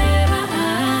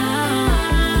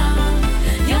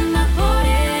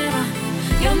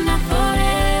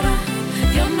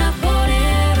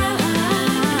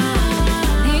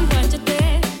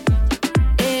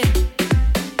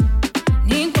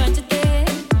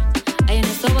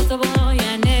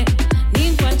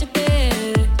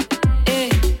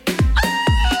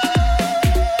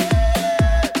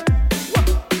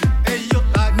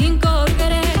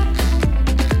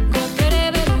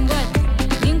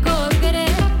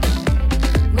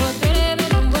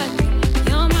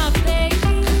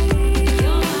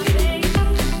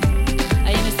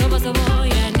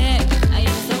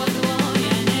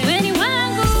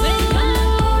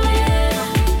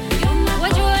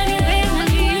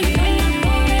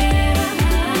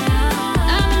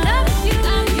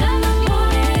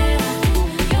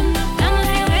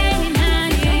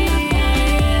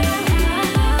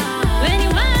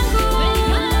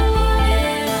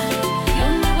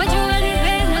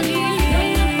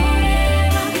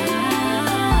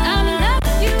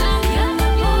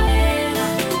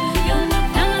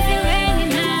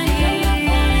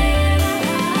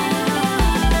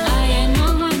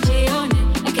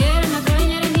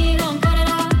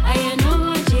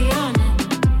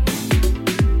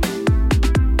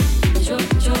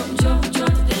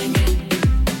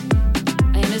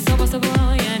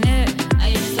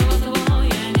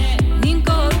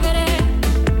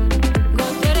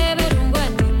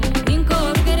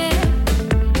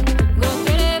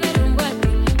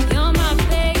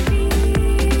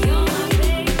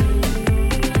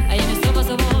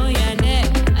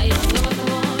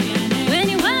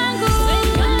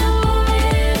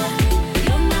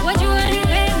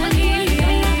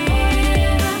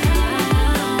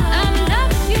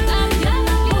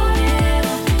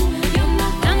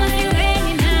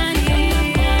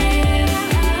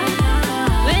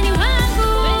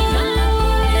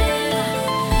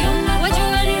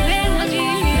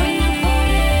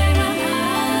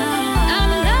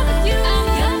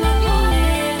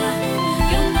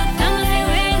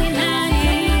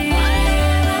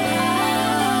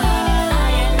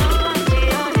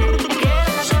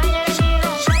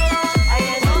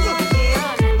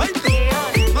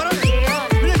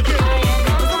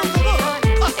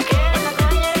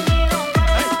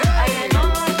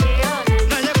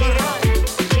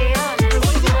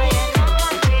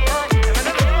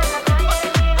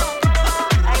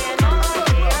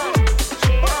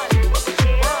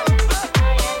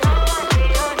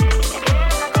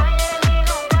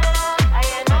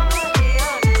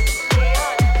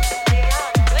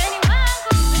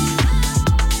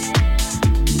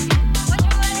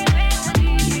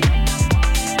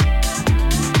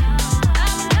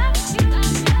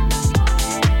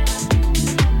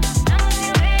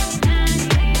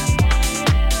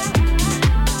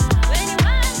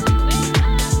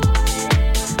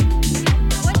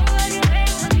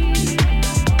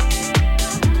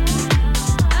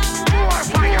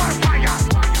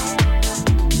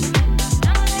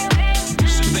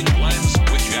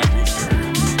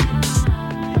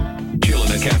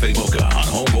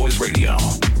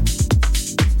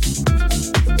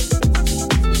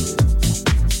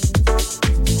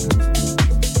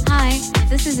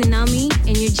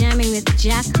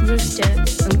 Jack Rooster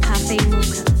from Cafe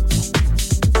Mocha.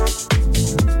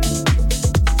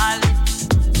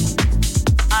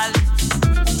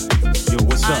 Yo,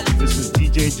 what's up? This is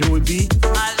DJ Joey B.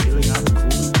 Chilling out cool.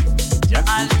 Jack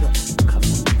Rooster.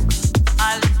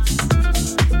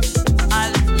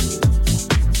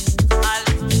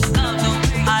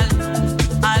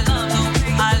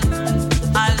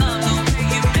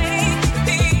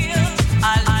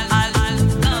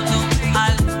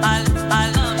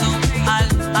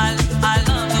 I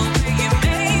love the way you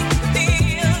make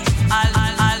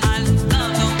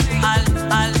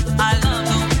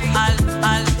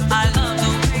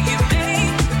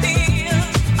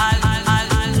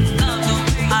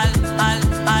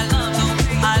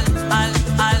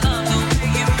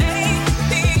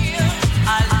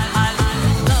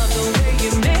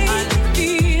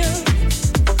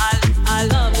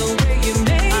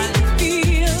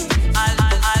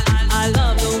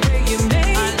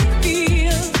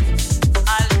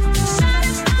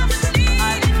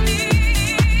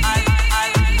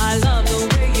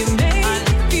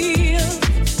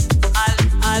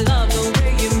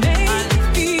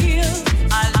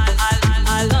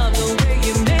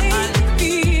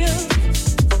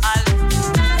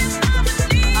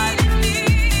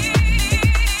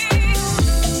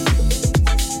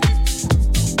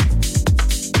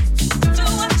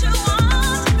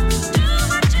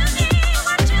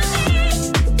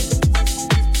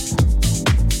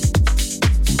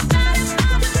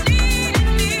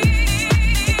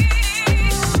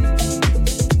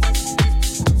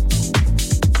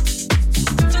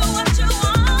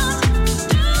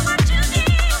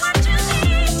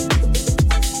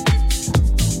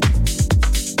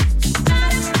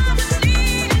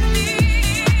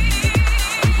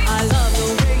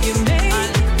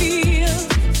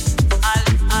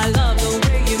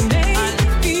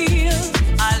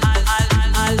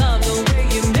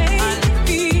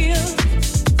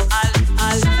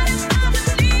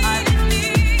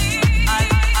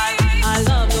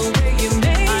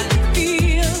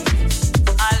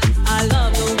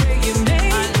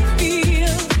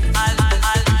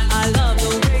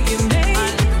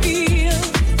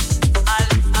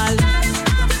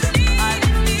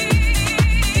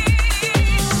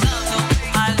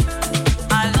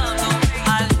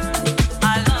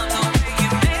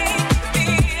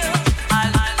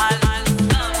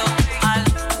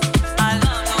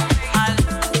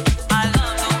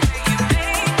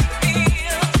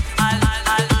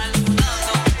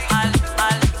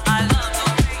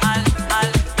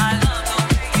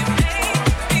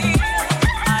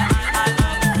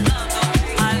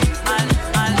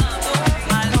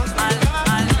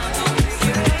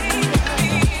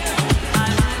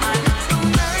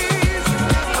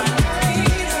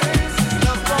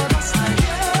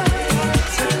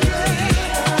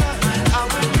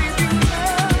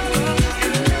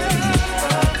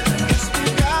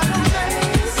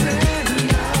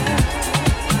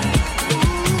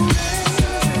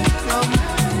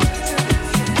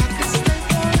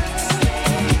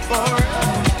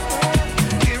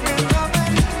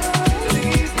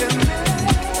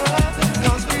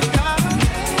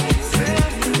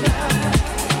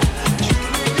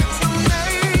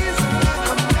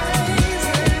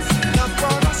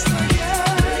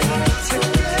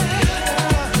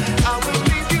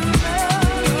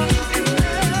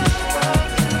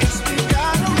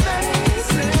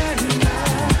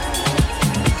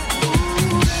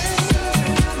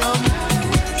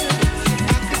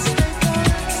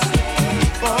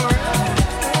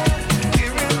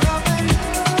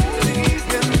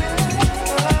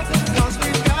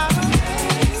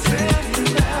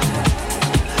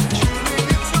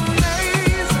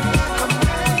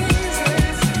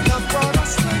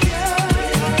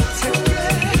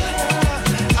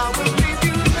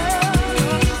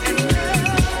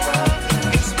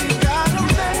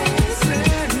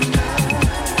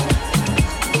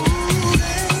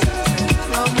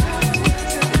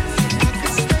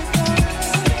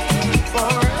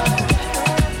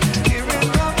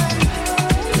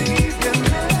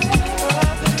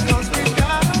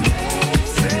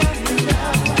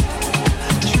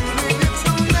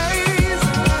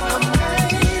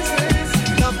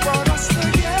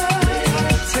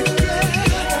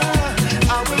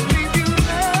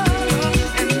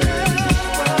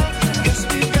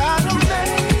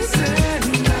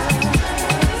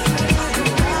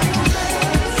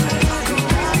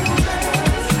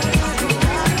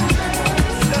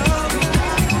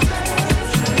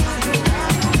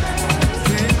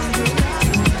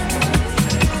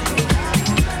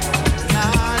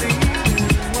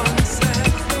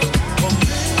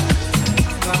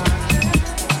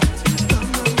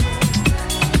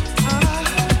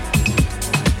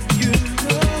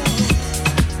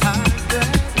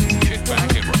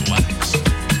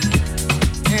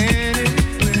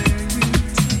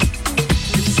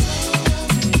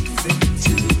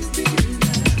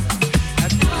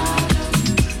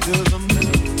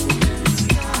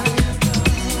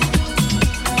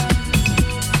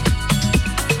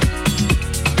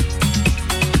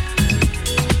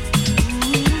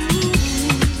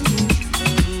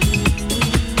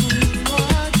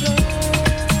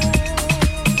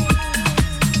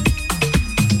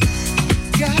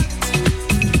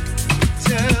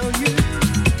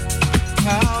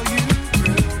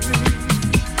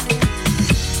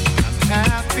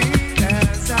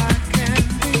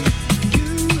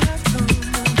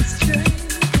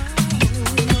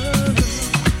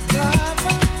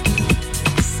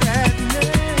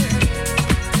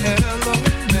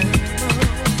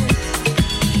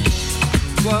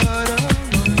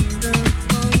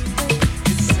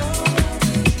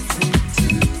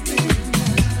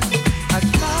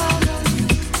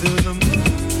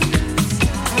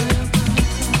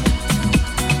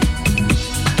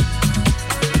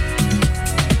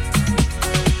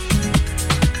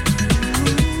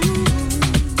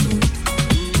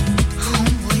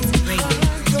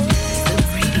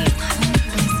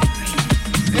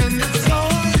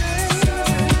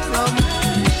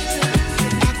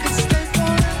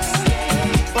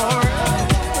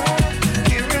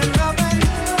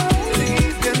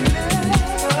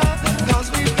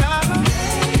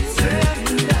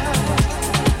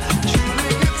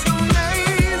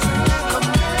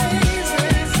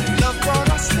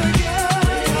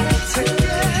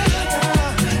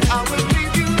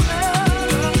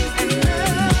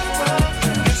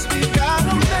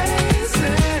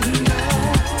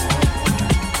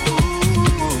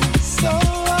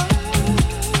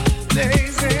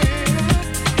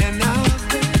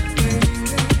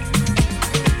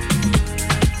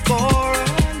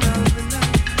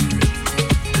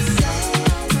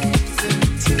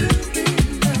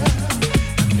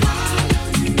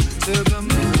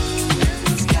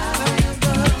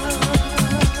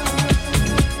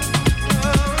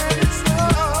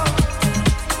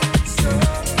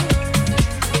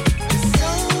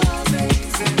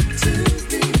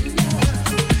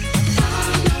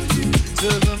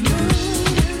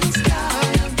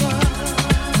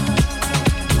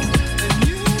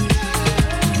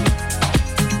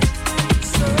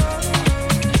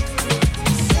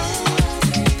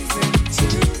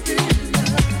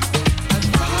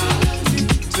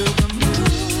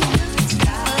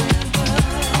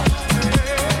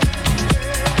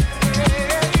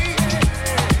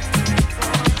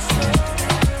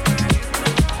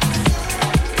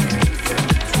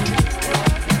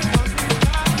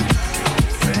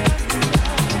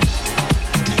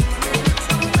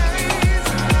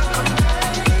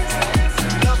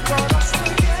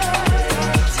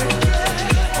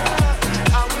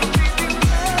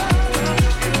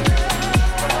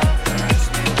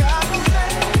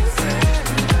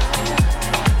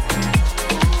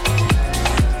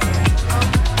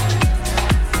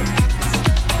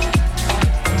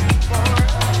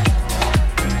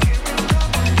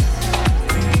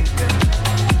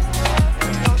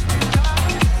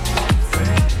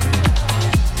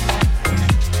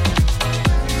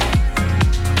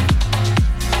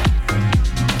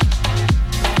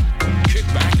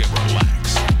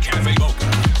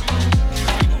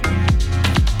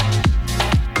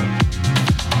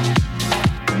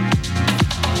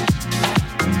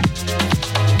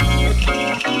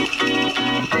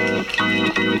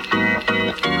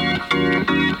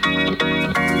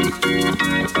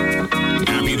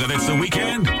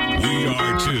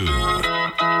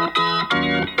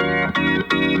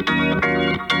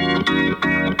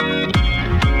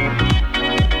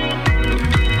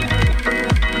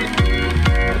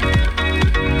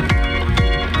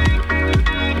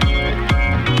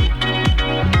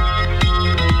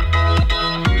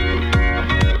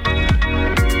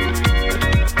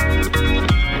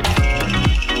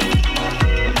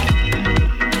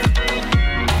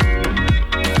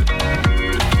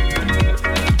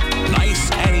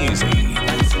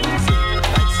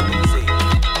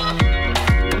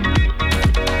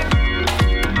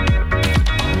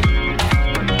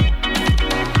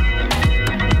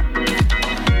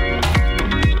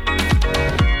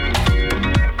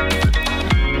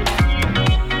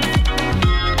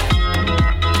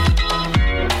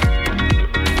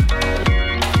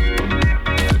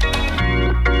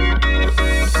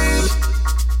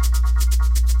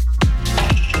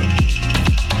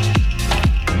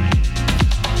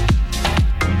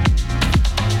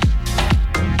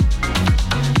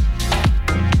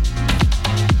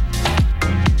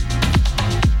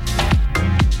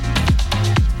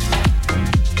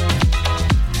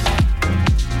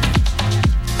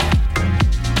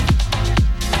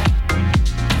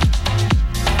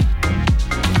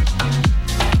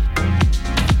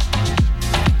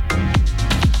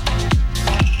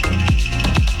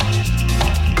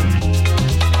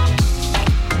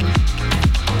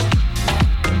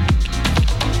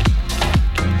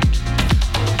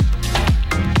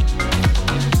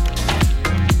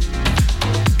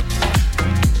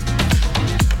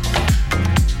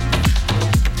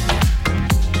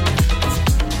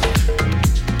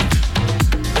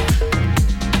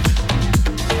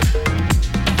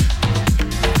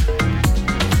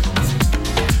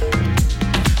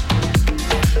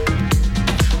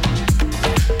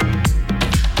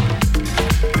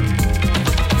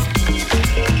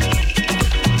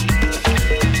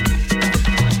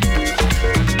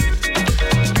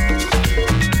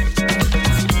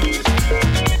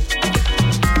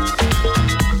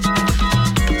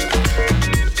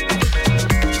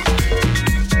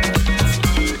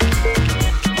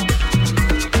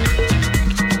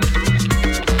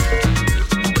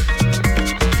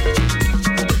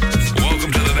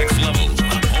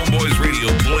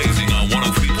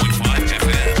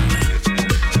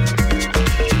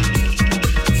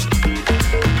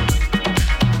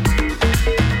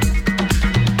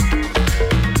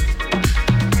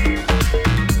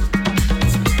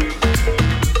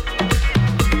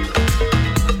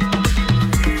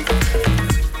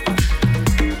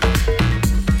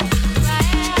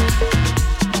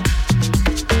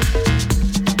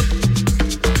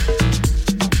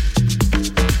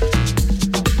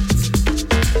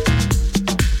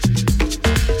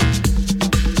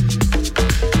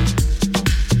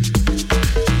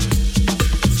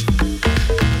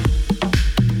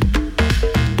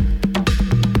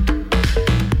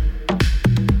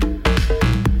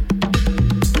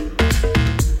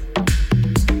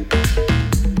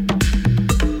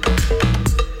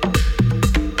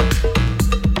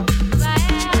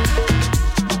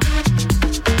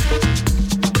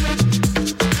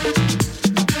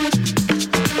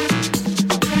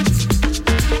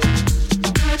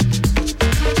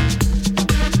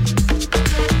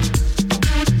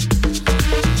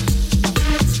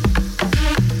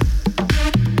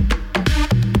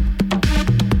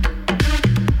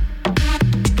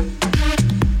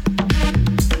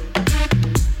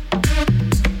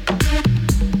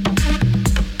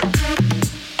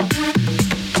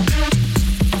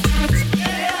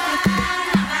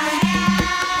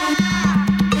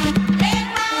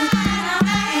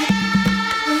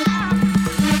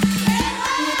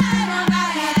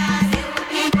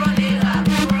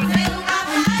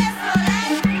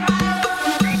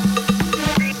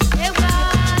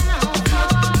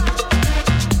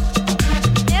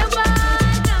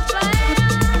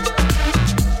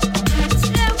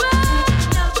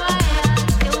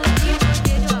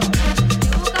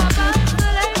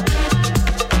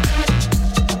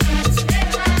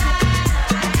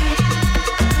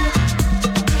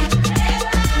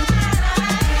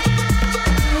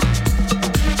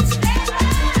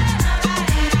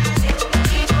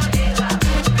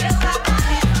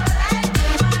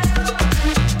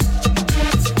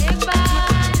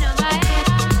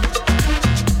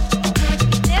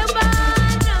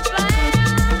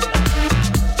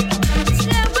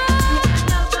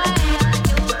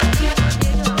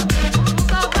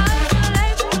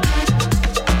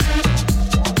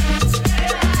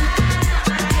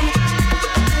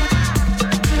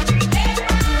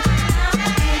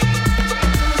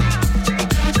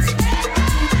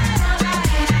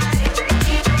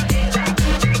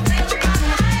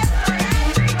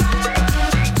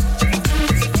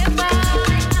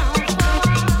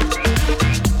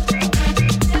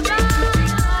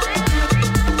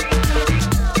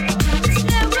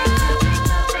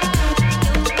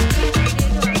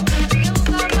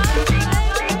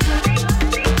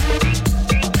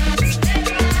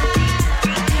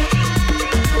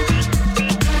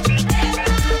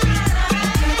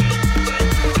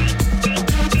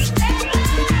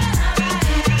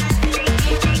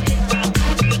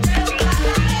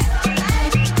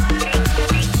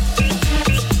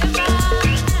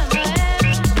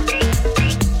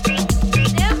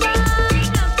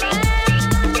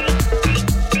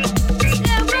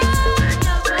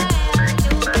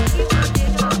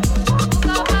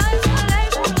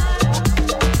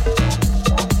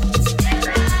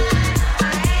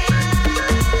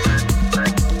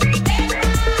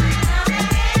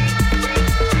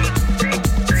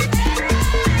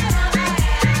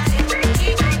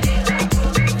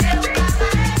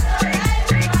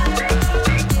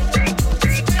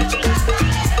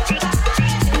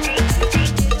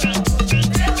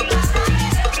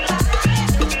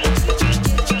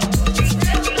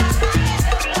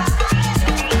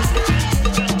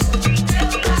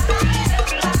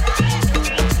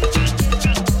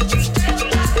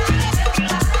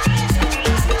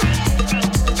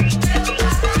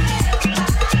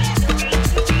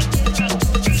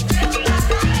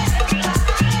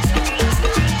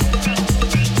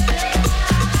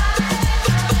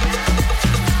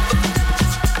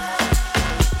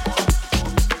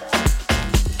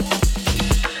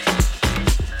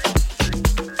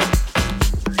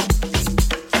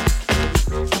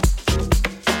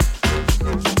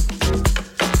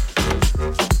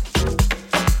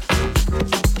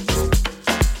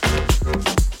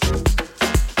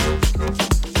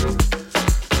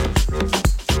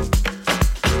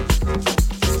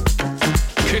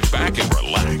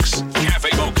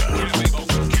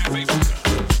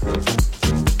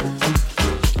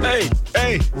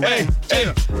Hey.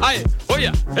 Aye. Oh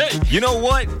yeah. Hey. You know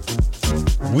what?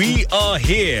 We are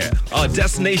here. Our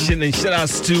destination, and shout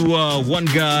outs to one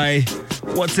guy.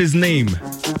 What's his name?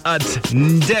 At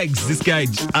Ndegs. This guy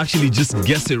actually just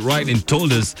guessed it right and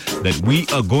told us that we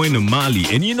are going to Mali.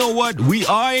 And you know what? We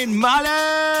are in Mali!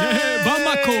 Hey,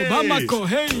 Bamako,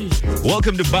 hey!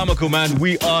 Welcome to Bamako, man.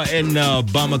 We are in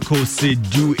Bamako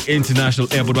Sédhiou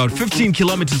International Airport, about 15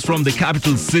 kilometers from the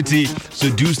capital city. So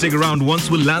do stick around. Once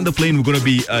we land the plane, we're going to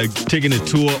be taking a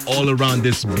tour all around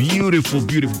this beautiful,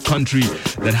 beautiful country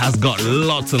that has got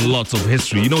lots and lots of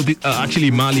history. You know,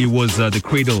 actually, Mali was the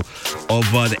cradle of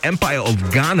the Empire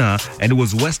of Ghana, and it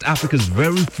was West Africa's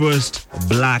very first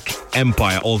black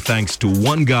empire, all thanks to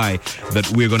one guy that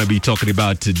we're going to be talking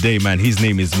about today, man. His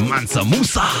name is Mansa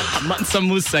Musa. Mansa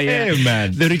Musa, yeah. Hey,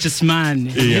 man. The richest man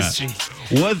in history.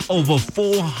 Worth over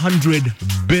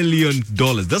 $400 billion.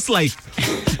 That's like,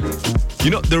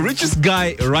 you know, the richest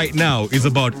guy right now is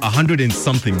about $100 and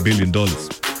something billion.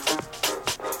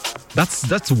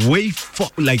 That's way way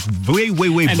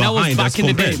and behind. That was back in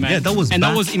the day, man. Yeah, that was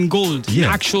that was in gold. Yeah.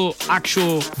 Actual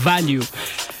value.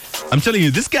 I'm telling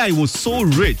you, this guy was so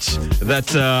rich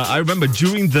that I remember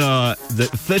during the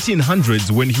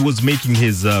 1300s when he was making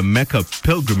his Mecca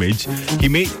pilgrimage, he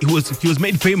was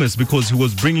made famous because he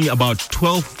was bringing about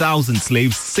 12,000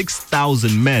 slaves,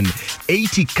 6,000 men,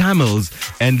 80 camels,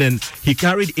 and then he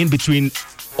carried in between.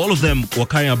 All of them were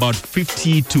carrying about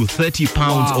 50 to 30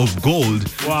 pounds of gold.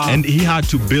 Wow. And he had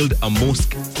to build a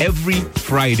mosque every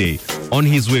Friday on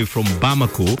his way from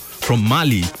Bamako, from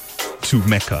Mali to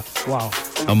Mecca. Wow.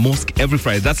 A mosque every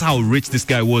Friday. That's how rich this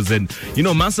guy was. And, you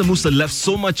know, Mansa Musa left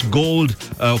so much gold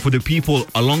for the people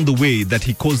along the way that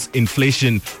he caused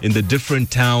inflation in the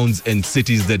different towns and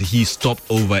cities that he stopped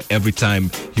over every time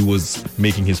he was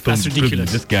making his That's ridiculous.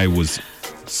 This guy was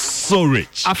so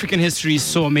rich. African history is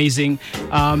so amazing.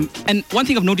 And one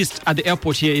thing I've noticed at the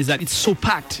airport here is that it's so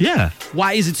packed. Yeah.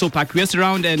 Why is it so packed? We asked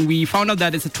around and we found out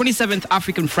that it's the 27th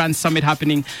African France Summit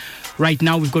happening right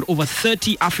now. We've got over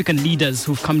 30 African leaders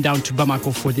who've come down to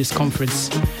Bamako for this conference.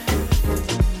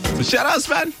 So shout outs,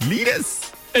 man.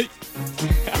 Leaders. Hey.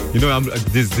 You know,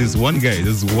 there's one guy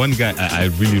I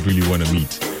really, really want to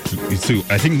meet. So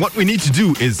I think what we need to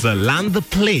do is land the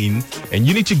plane, and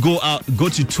you need to go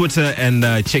to Twitter and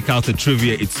check out the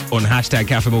trivia. It's on hashtag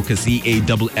CafeMocha,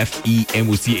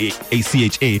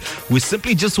 CAFFEMOCACHA. We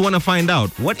simply just want to find out,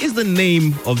 what is the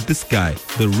name of this guy,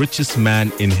 the richest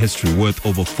man in history, worth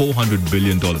over $400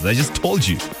 billion? I just told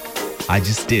you. I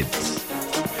just did.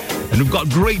 And we've got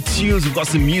great tunes. We've got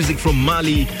some music from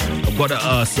Mali. I've got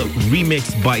some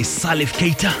remix by Salif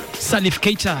Keita. Salif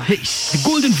Keita, the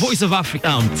golden voice of Africa.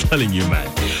 I'm telling you, man.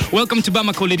 Welcome to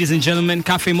Bamako, ladies and gentlemen.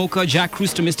 Cafe Mocha, Jack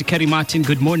Rooster, Mr. Kerry Martin.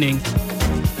 Good morning.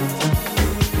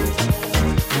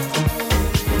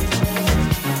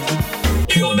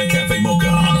 Killing the Cafe Mocha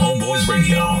on Homeboys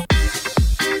Radio.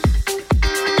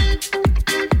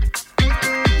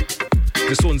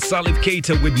 This one's Salif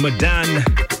Keita with Madan.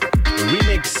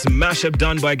 Remix mashup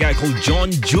done by a guy called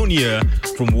John Jr.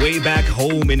 from way back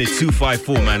home in a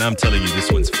 254, man. I'm telling you,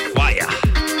 this one's fire.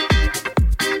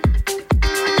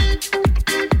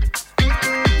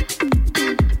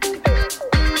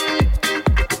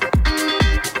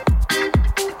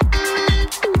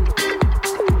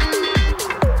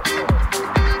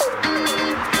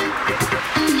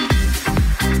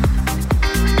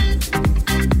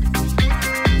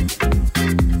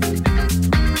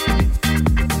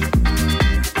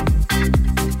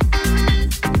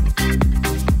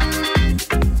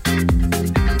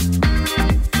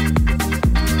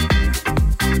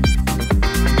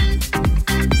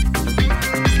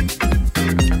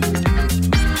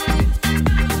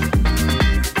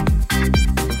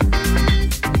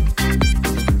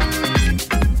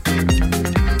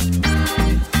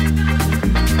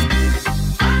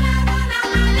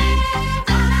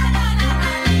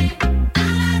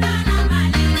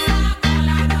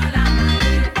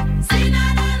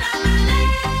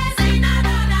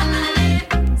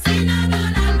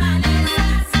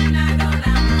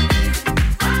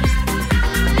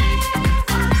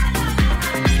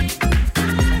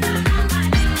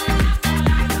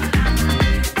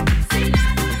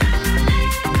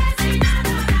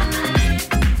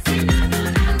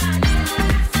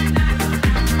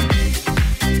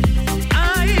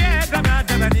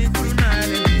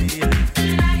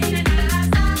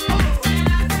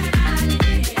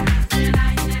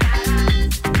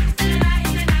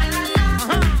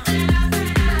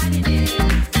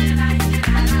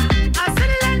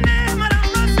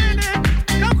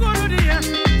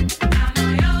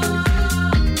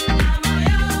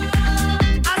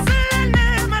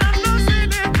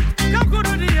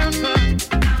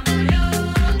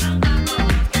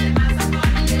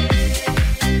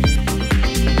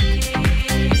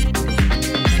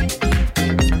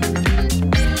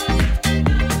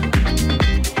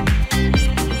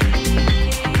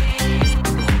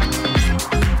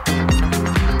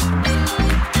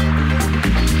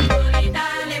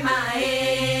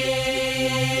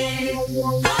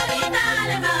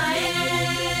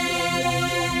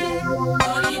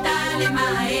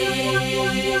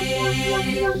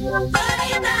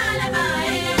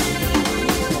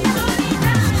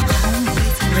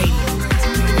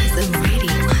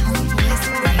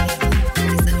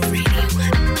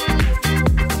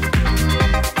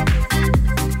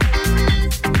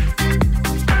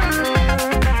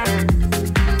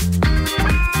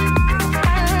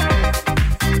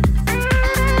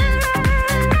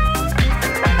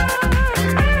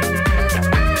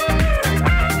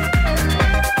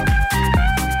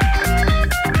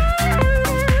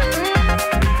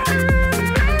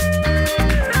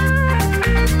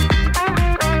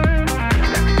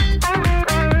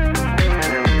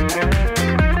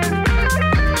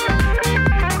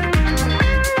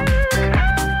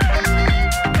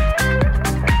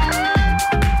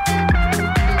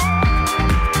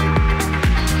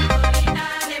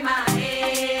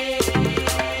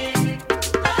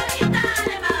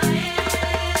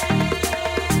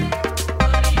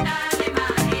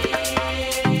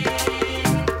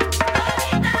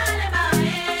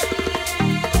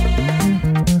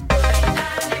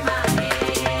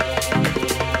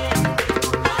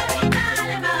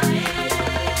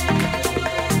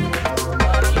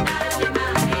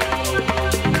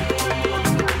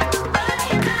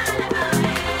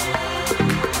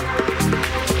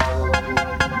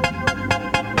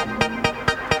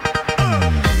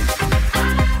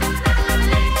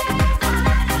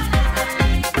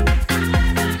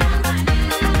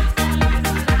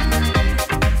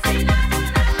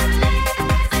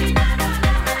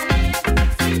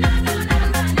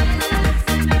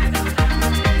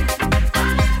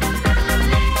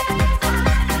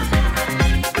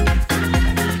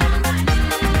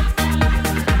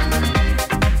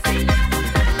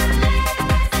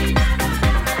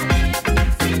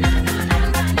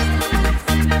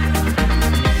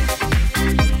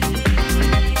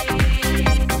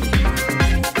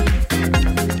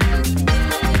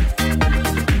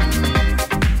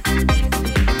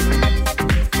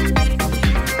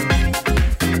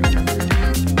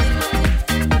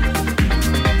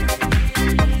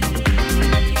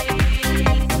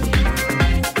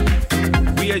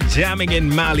 jamming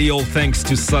in Mali, all thanks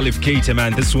to Salif Keita,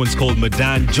 man. This one's called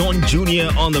Madan. John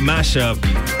Jr. on the mashup.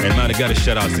 And man, I gotta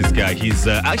shout out this guy. He's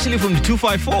actually from the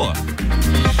 254.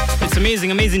 It's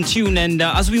amazing tune. And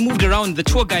as we moved around, the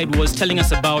tour guide was telling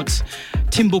us about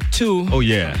Timbuktu. Oh,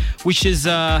 yeah. Which is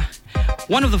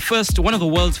one of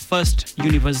the world's first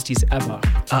universities ever.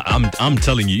 I'm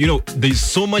telling you, there's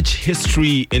so much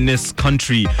history in this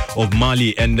country of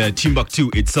Mali, and Timbuktu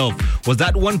itself was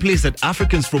that one place that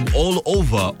Africans from all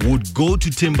over would go to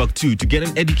Timbuktu to get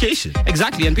an education.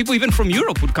 Exactly, and people even from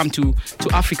Europe would come to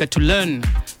Africa to learn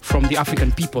from the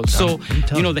African people. So,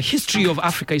 the history of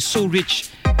Africa is so rich,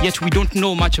 yet we don't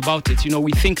know much about it.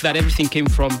 We think that everything came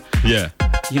from the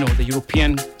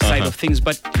European side of things,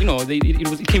 but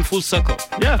it came full circle.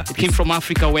 Yeah, it came from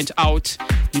Africa, went out.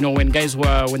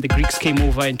 When the Greeks came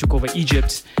over and took over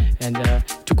Egypt and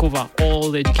took over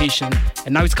all the education,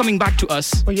 and now it's coming back to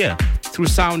us. Oh yeah, through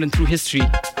sound and through history.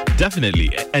 Definitely,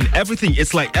 and everything.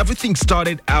 It's like everything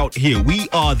started out here. We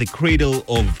are the cradle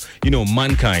of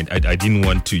mankind. I didn't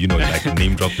want to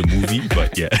name drop the movie,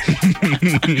 but yeah,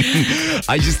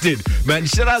 I just did. Man,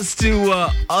 shout outs to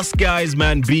us guys,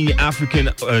 man, being African,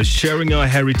 sharing our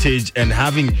heritage and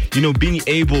having being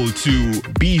able to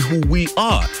be who we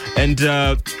are. And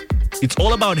it's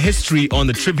all about history on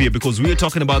the trivia, because we are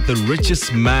talking about the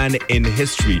richest man in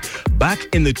history. Back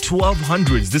in the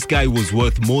 1200s, this guy was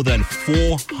worth more than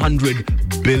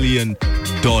 $400 billion.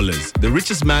 The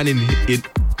richest man in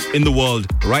the world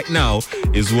right now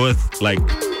is worth like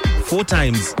 4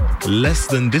 times less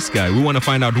than this guy. We want to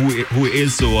find out who it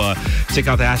is, so check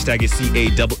out the hashtag. It's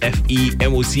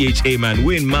CAFFEMOCHA, man.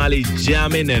 We're in Mali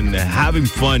jamming and having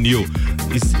fun, yo.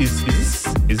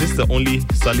 Is this the only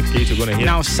Salif Keita we're gonna hear?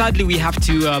 Now, sadly, we have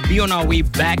to be on our way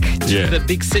back to the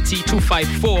big city,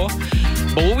 254.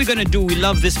 But what we're gonna do, we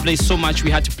love this place so much,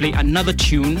 we had to play another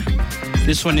tune.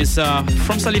 This one is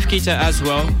from Salif Keita as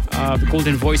well, the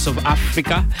golden voice of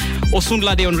Africa.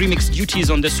 Osunlade on remix duties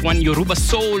on this one, Yoruba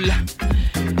Soul.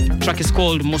 Track is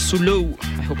called Mosulu.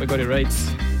 I hope I got it right.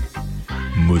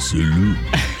 Mosulu.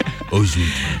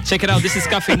 Check it out. This is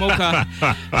Cafe Mocha.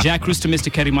 Jack Rooster, Mr.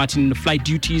 Kerry Martin. The flight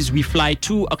duties. We fly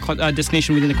to a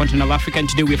destination within the continent of Africa, and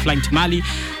today we're flying to Mali.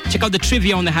 Check out the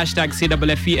trivia on the hashtag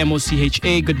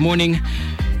CAFFEMOCHA. Good morning.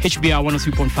 HBR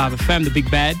 103.5 FM, the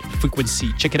big bad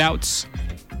frequency. Check it out.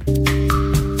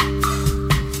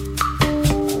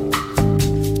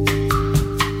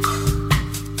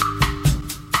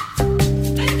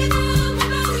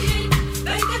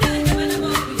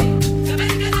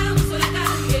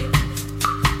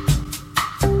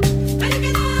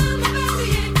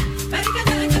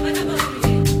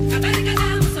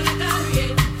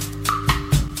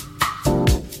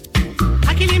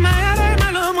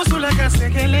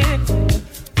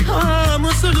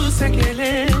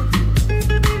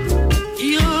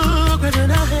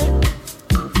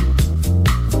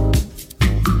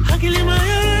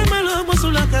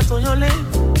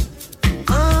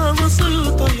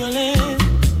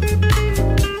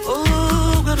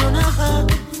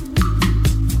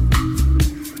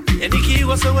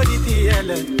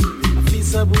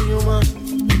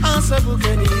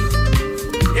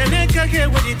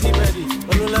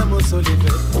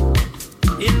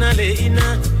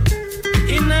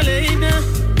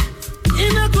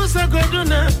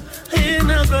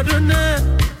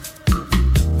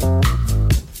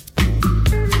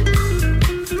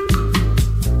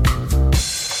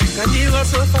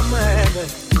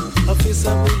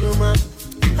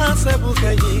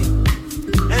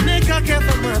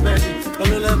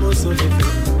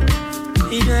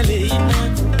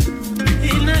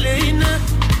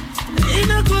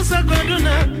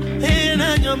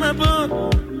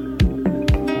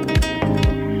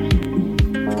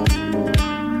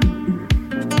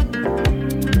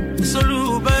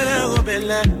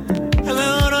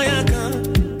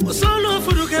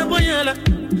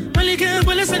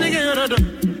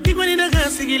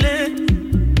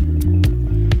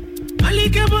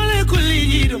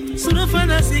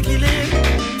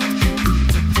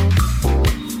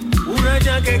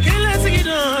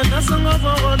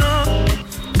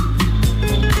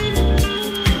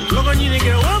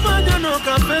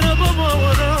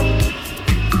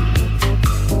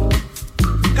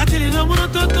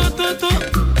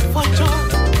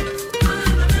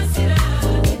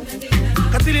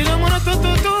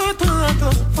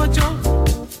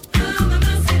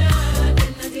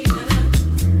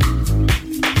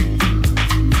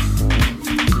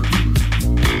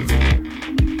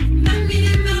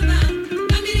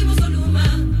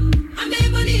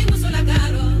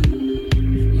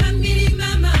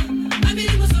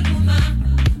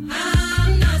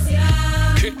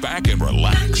 Kick back and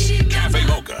relax. Cafe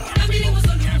Mocha.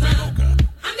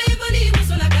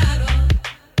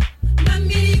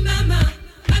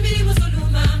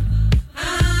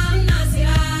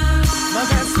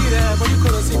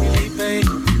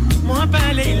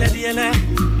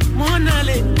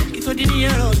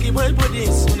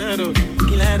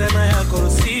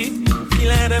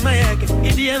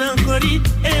 Idiana Kori,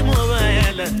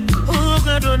 Emobayala,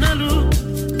 Oga Donalu.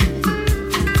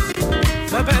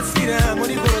 Baba Sira,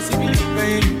 Moniboro Sibilinga,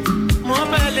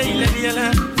 Mobile Iladiala,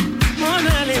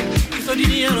 Monale,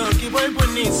 Todiniano, Kiboy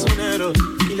Boni Sunero,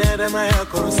 Ilara Maya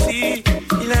Korosi,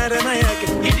 Ilara Maya,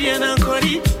 Idiana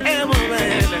Kori,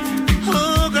 Emobayala,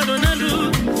 Oga Donalu.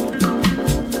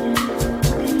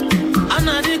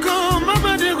 Anadiko,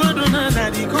 Mama de Godona,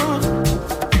 Nadiko.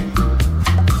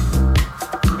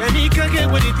 Nika ke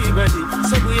wadi tibadi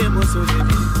sabu ye mosole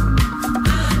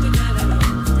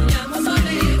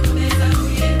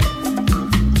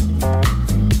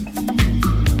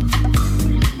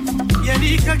ya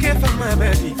nika ke fama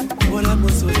badi wala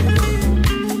mosole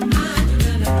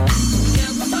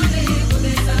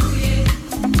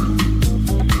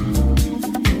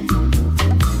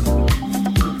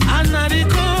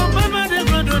anariko mama de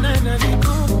godona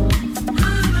nariko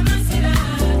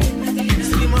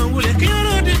Simangule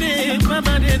kiaro de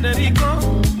mama de nariko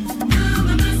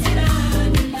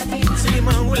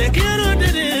Simangule kiaro de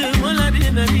mola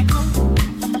de nariko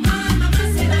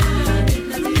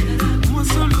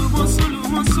Mosulu mosulu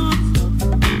mosulu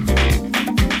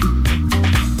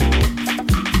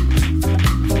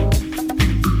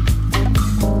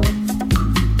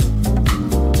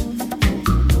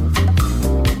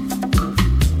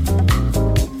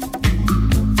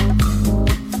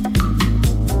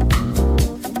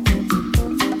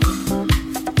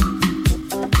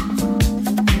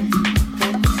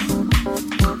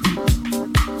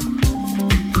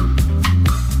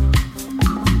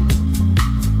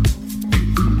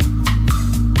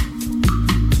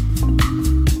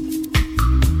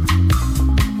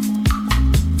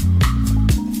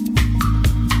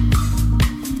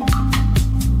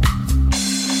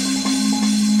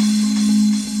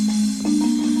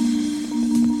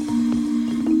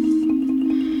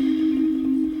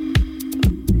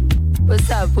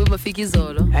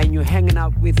And you're hanging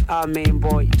out with our main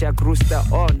boy, Jack Rooster,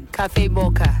 on Cafe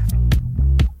Mocha.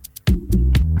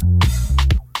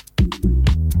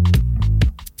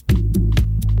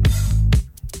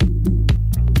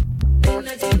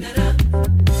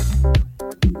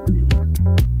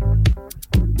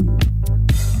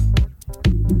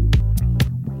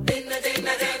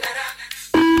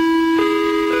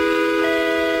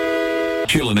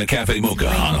 Chillin' at Cafe Mocha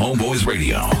on Homeboys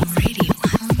Radio.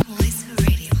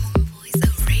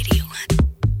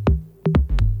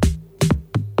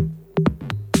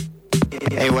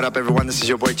 Hey, what up, everyone? This is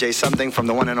your boy Jay Something from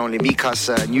the one and only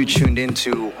Mikasa, and you tuned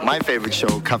into my favorite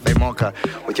show, Cafe Mocha,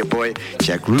 with your boy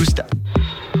Jack Rooster.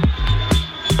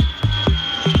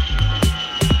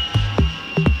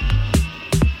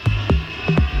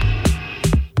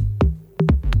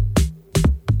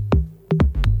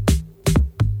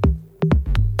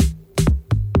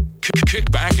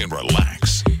 Kick back and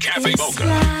relax. Cafe Mocha.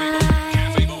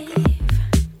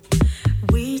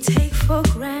 We take for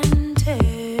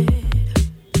granted,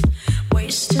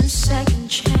 wasting second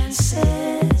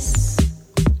chances,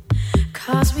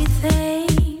 'cause we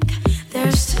think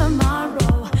there's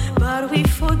tomorrow, but we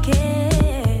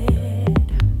forget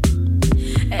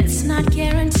it's not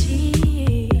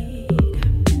guaranteed.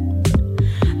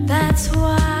 That's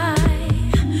why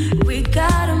we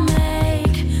gotta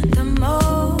make the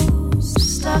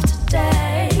most of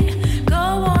today. Go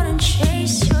on and change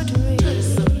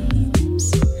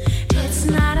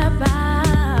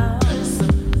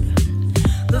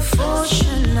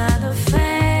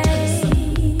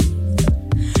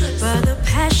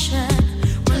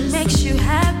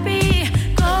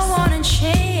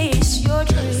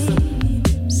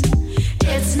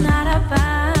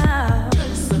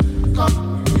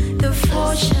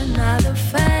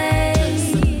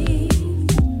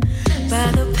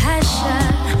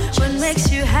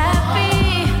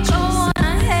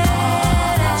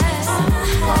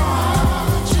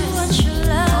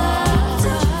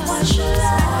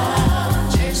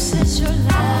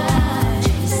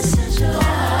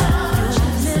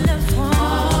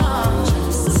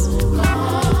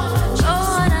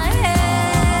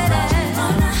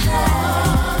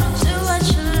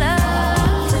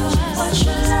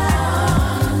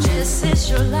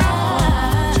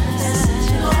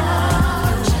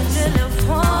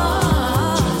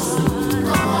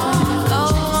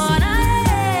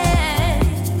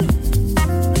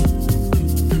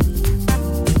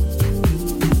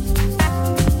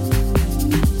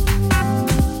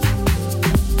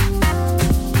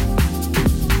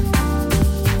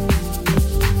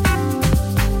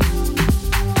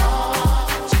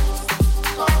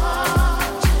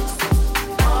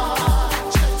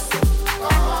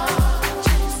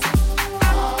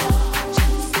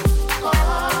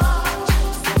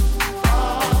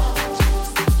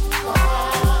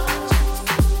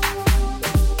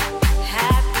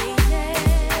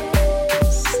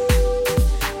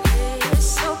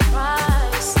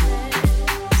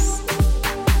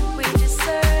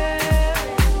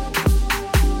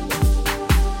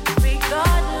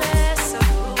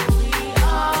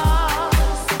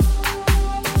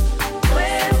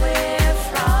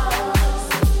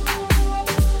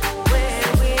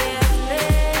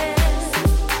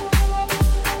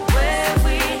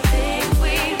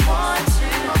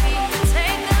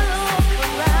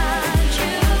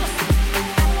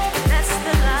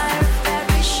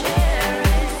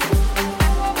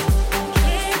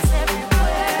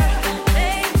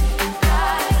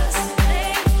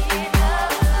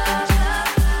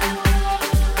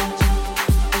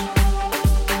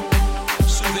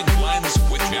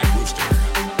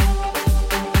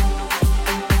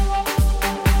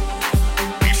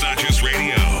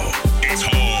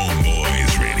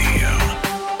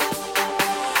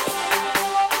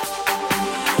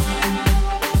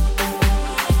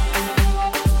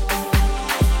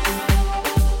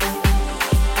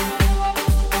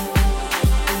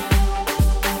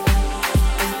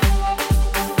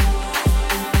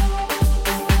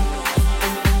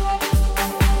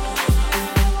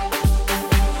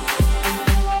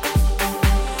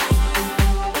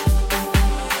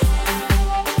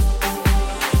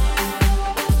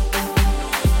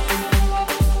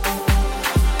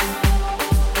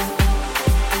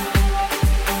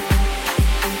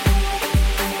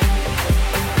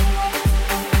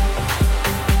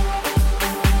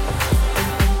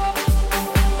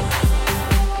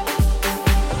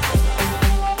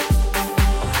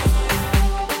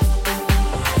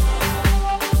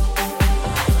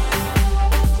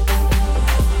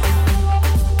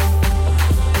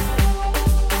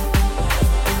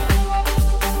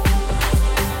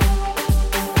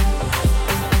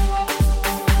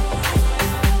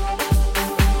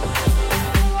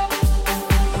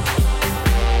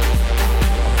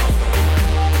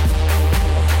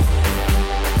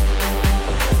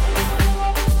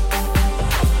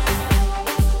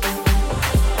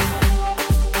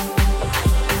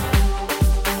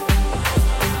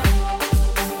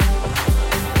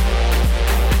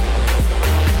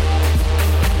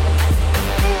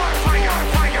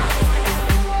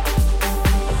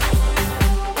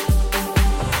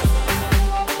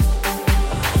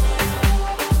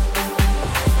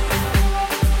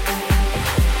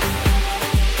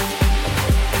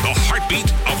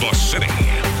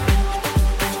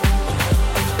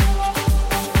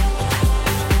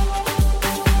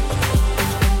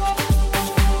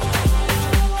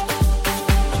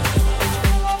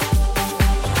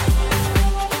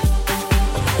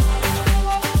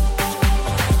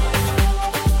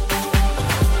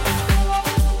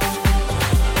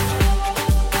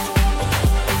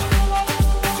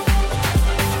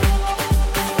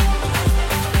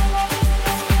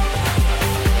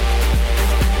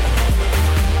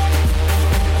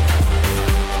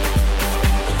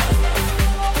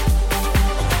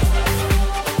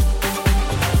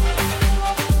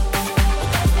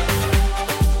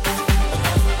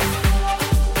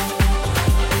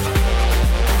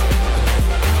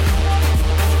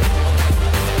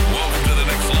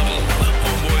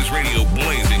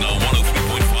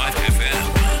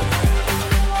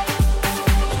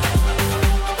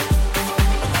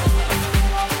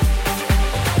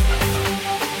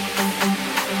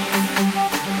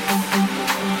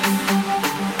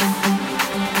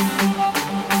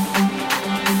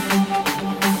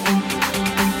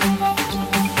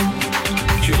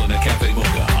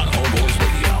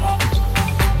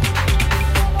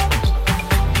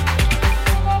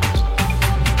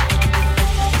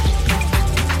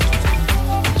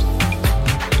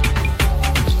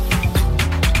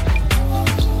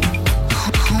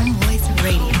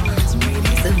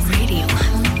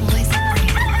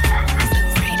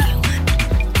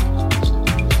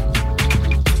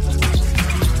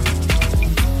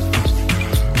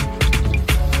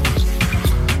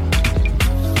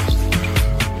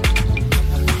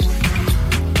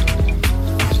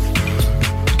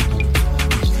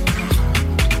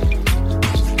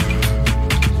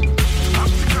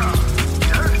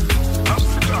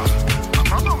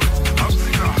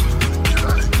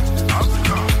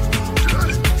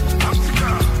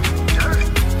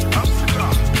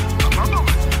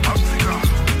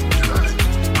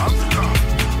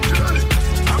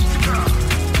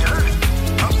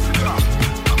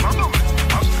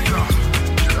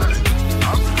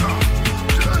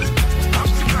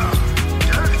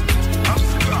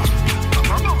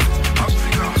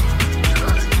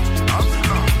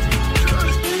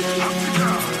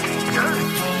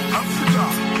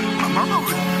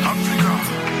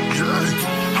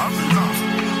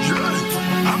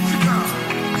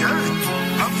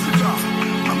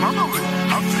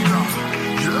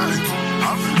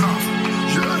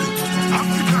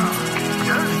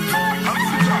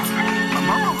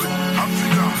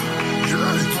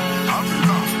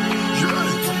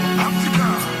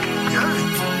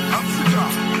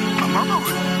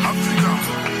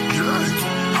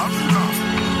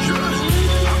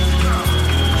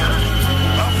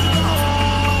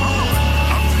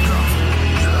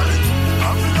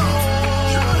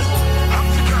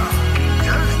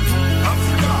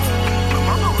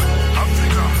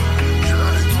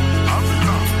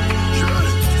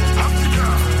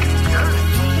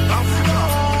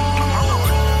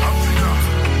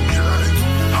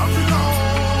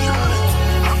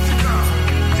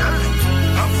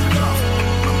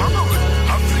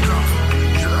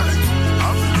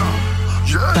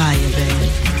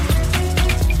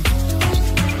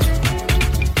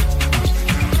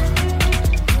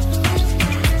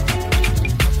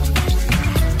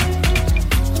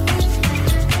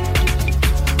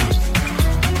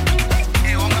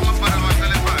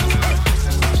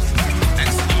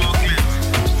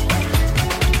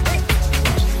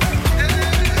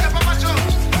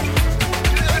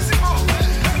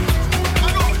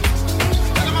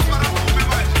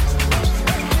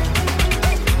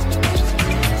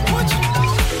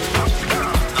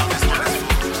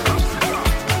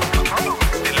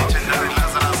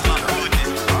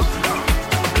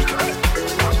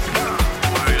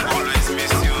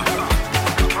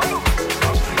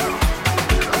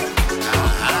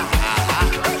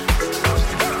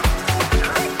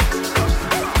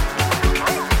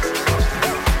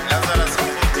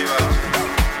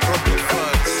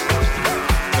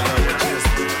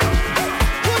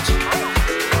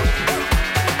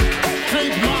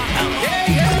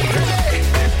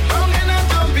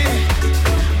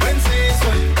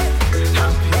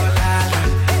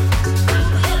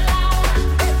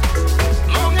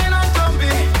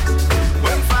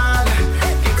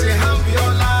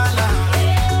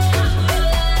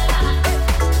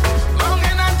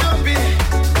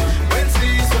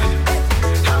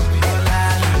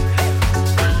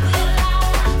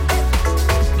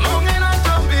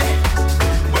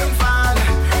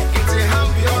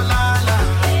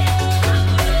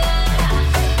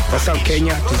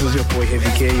Kenya. This is your boy Heavy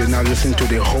K. You're now listening to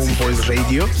the Homeboys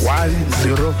Radio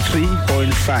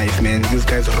 103.5, man. These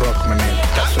guys rock, my man.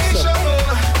 That's what's up.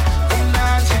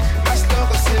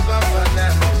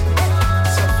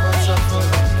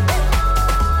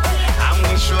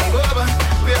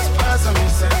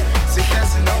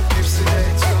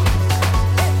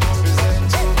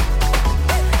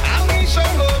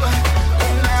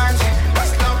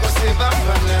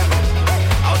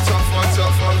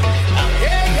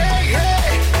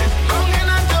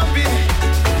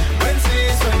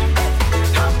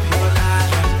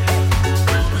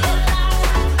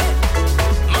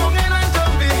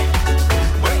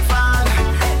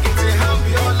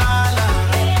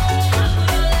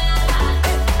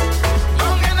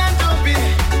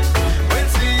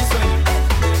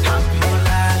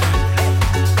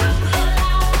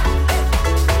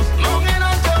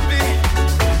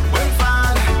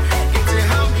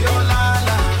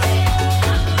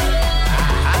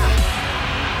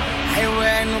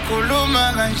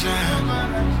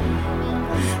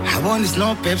 It's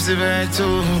no Pepsi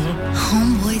too.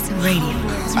 Homeboys Radio.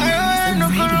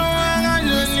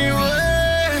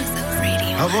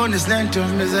 I want this land to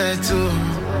me too.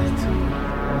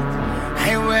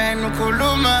 Hey, when you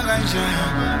kuluma ganja,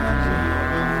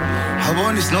 I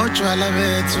want this no chala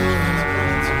too.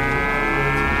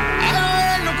 I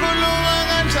want you kuluma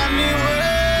ganja me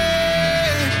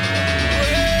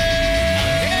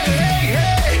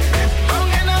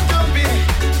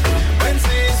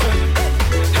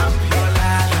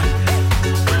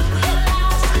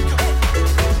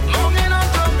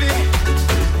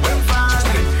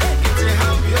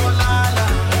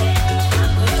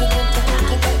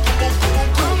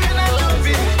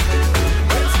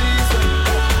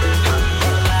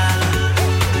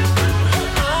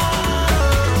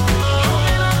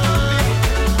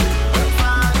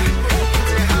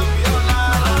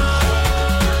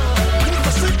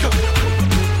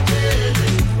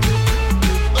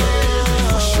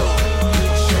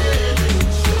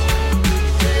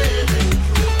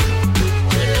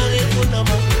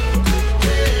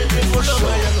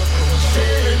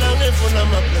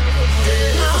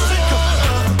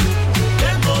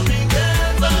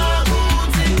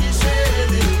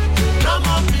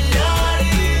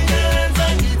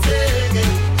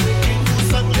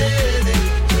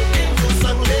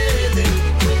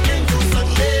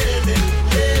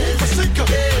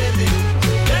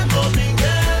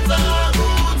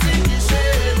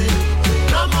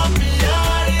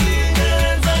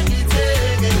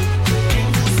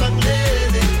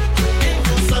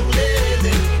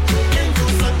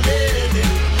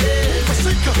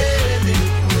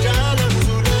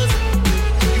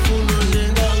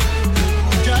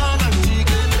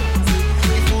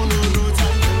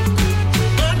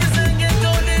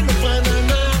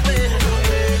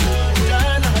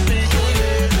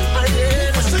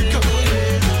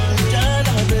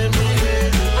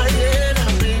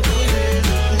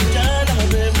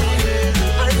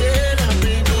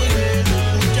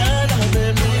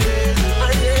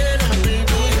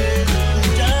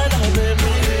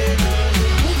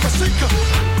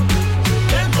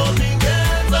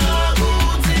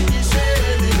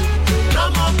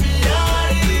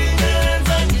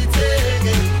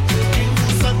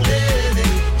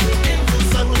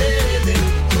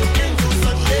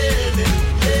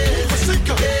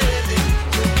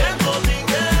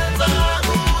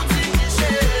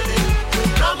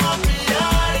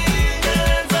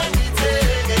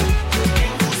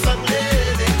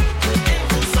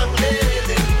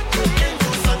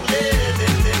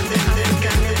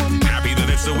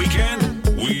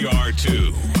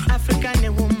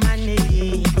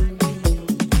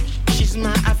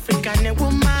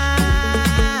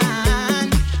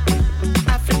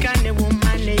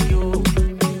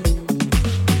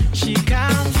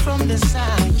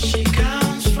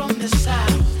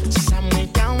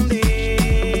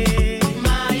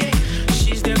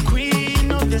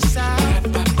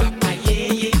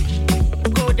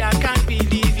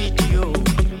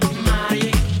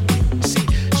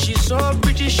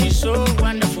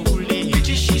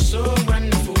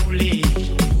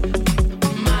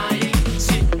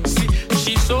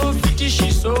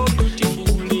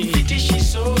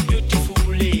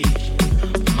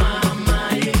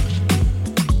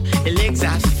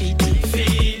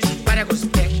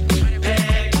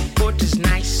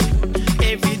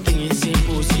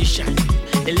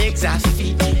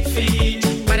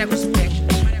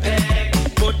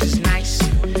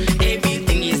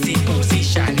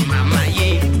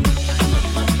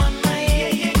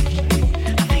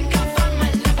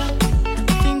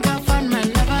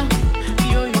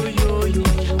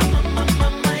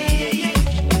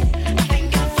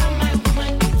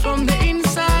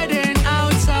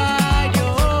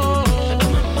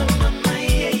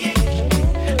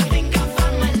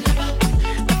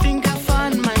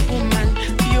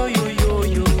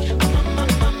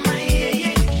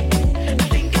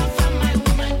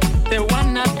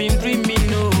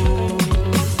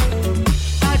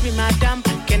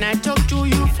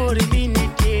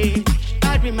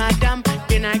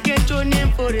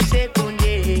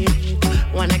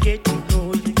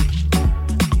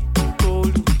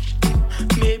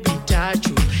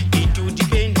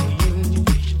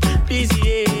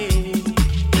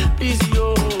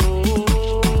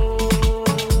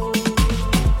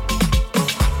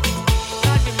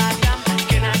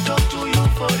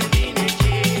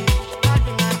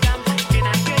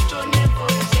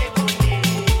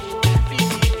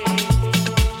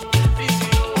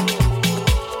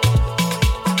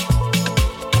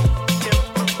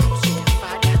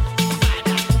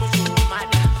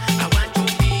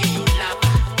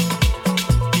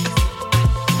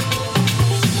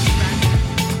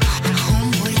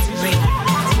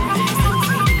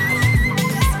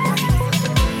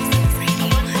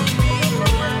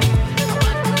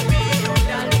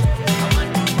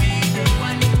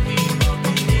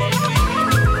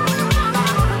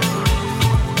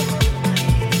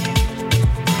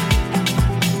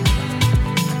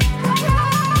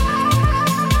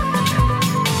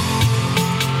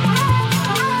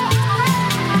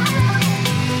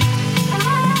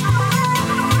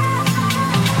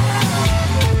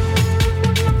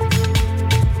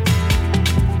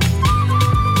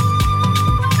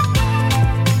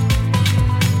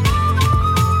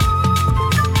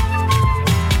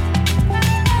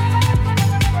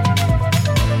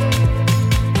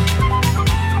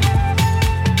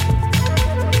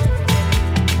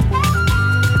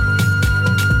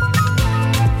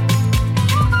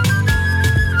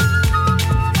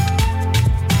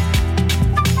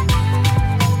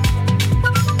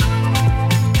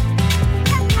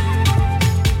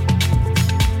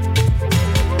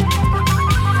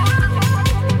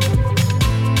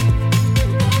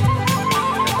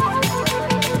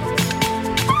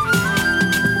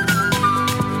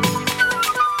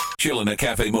Chilling at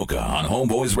Cafe Mocha on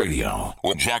Homeboys Radio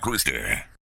with Jack Rooster.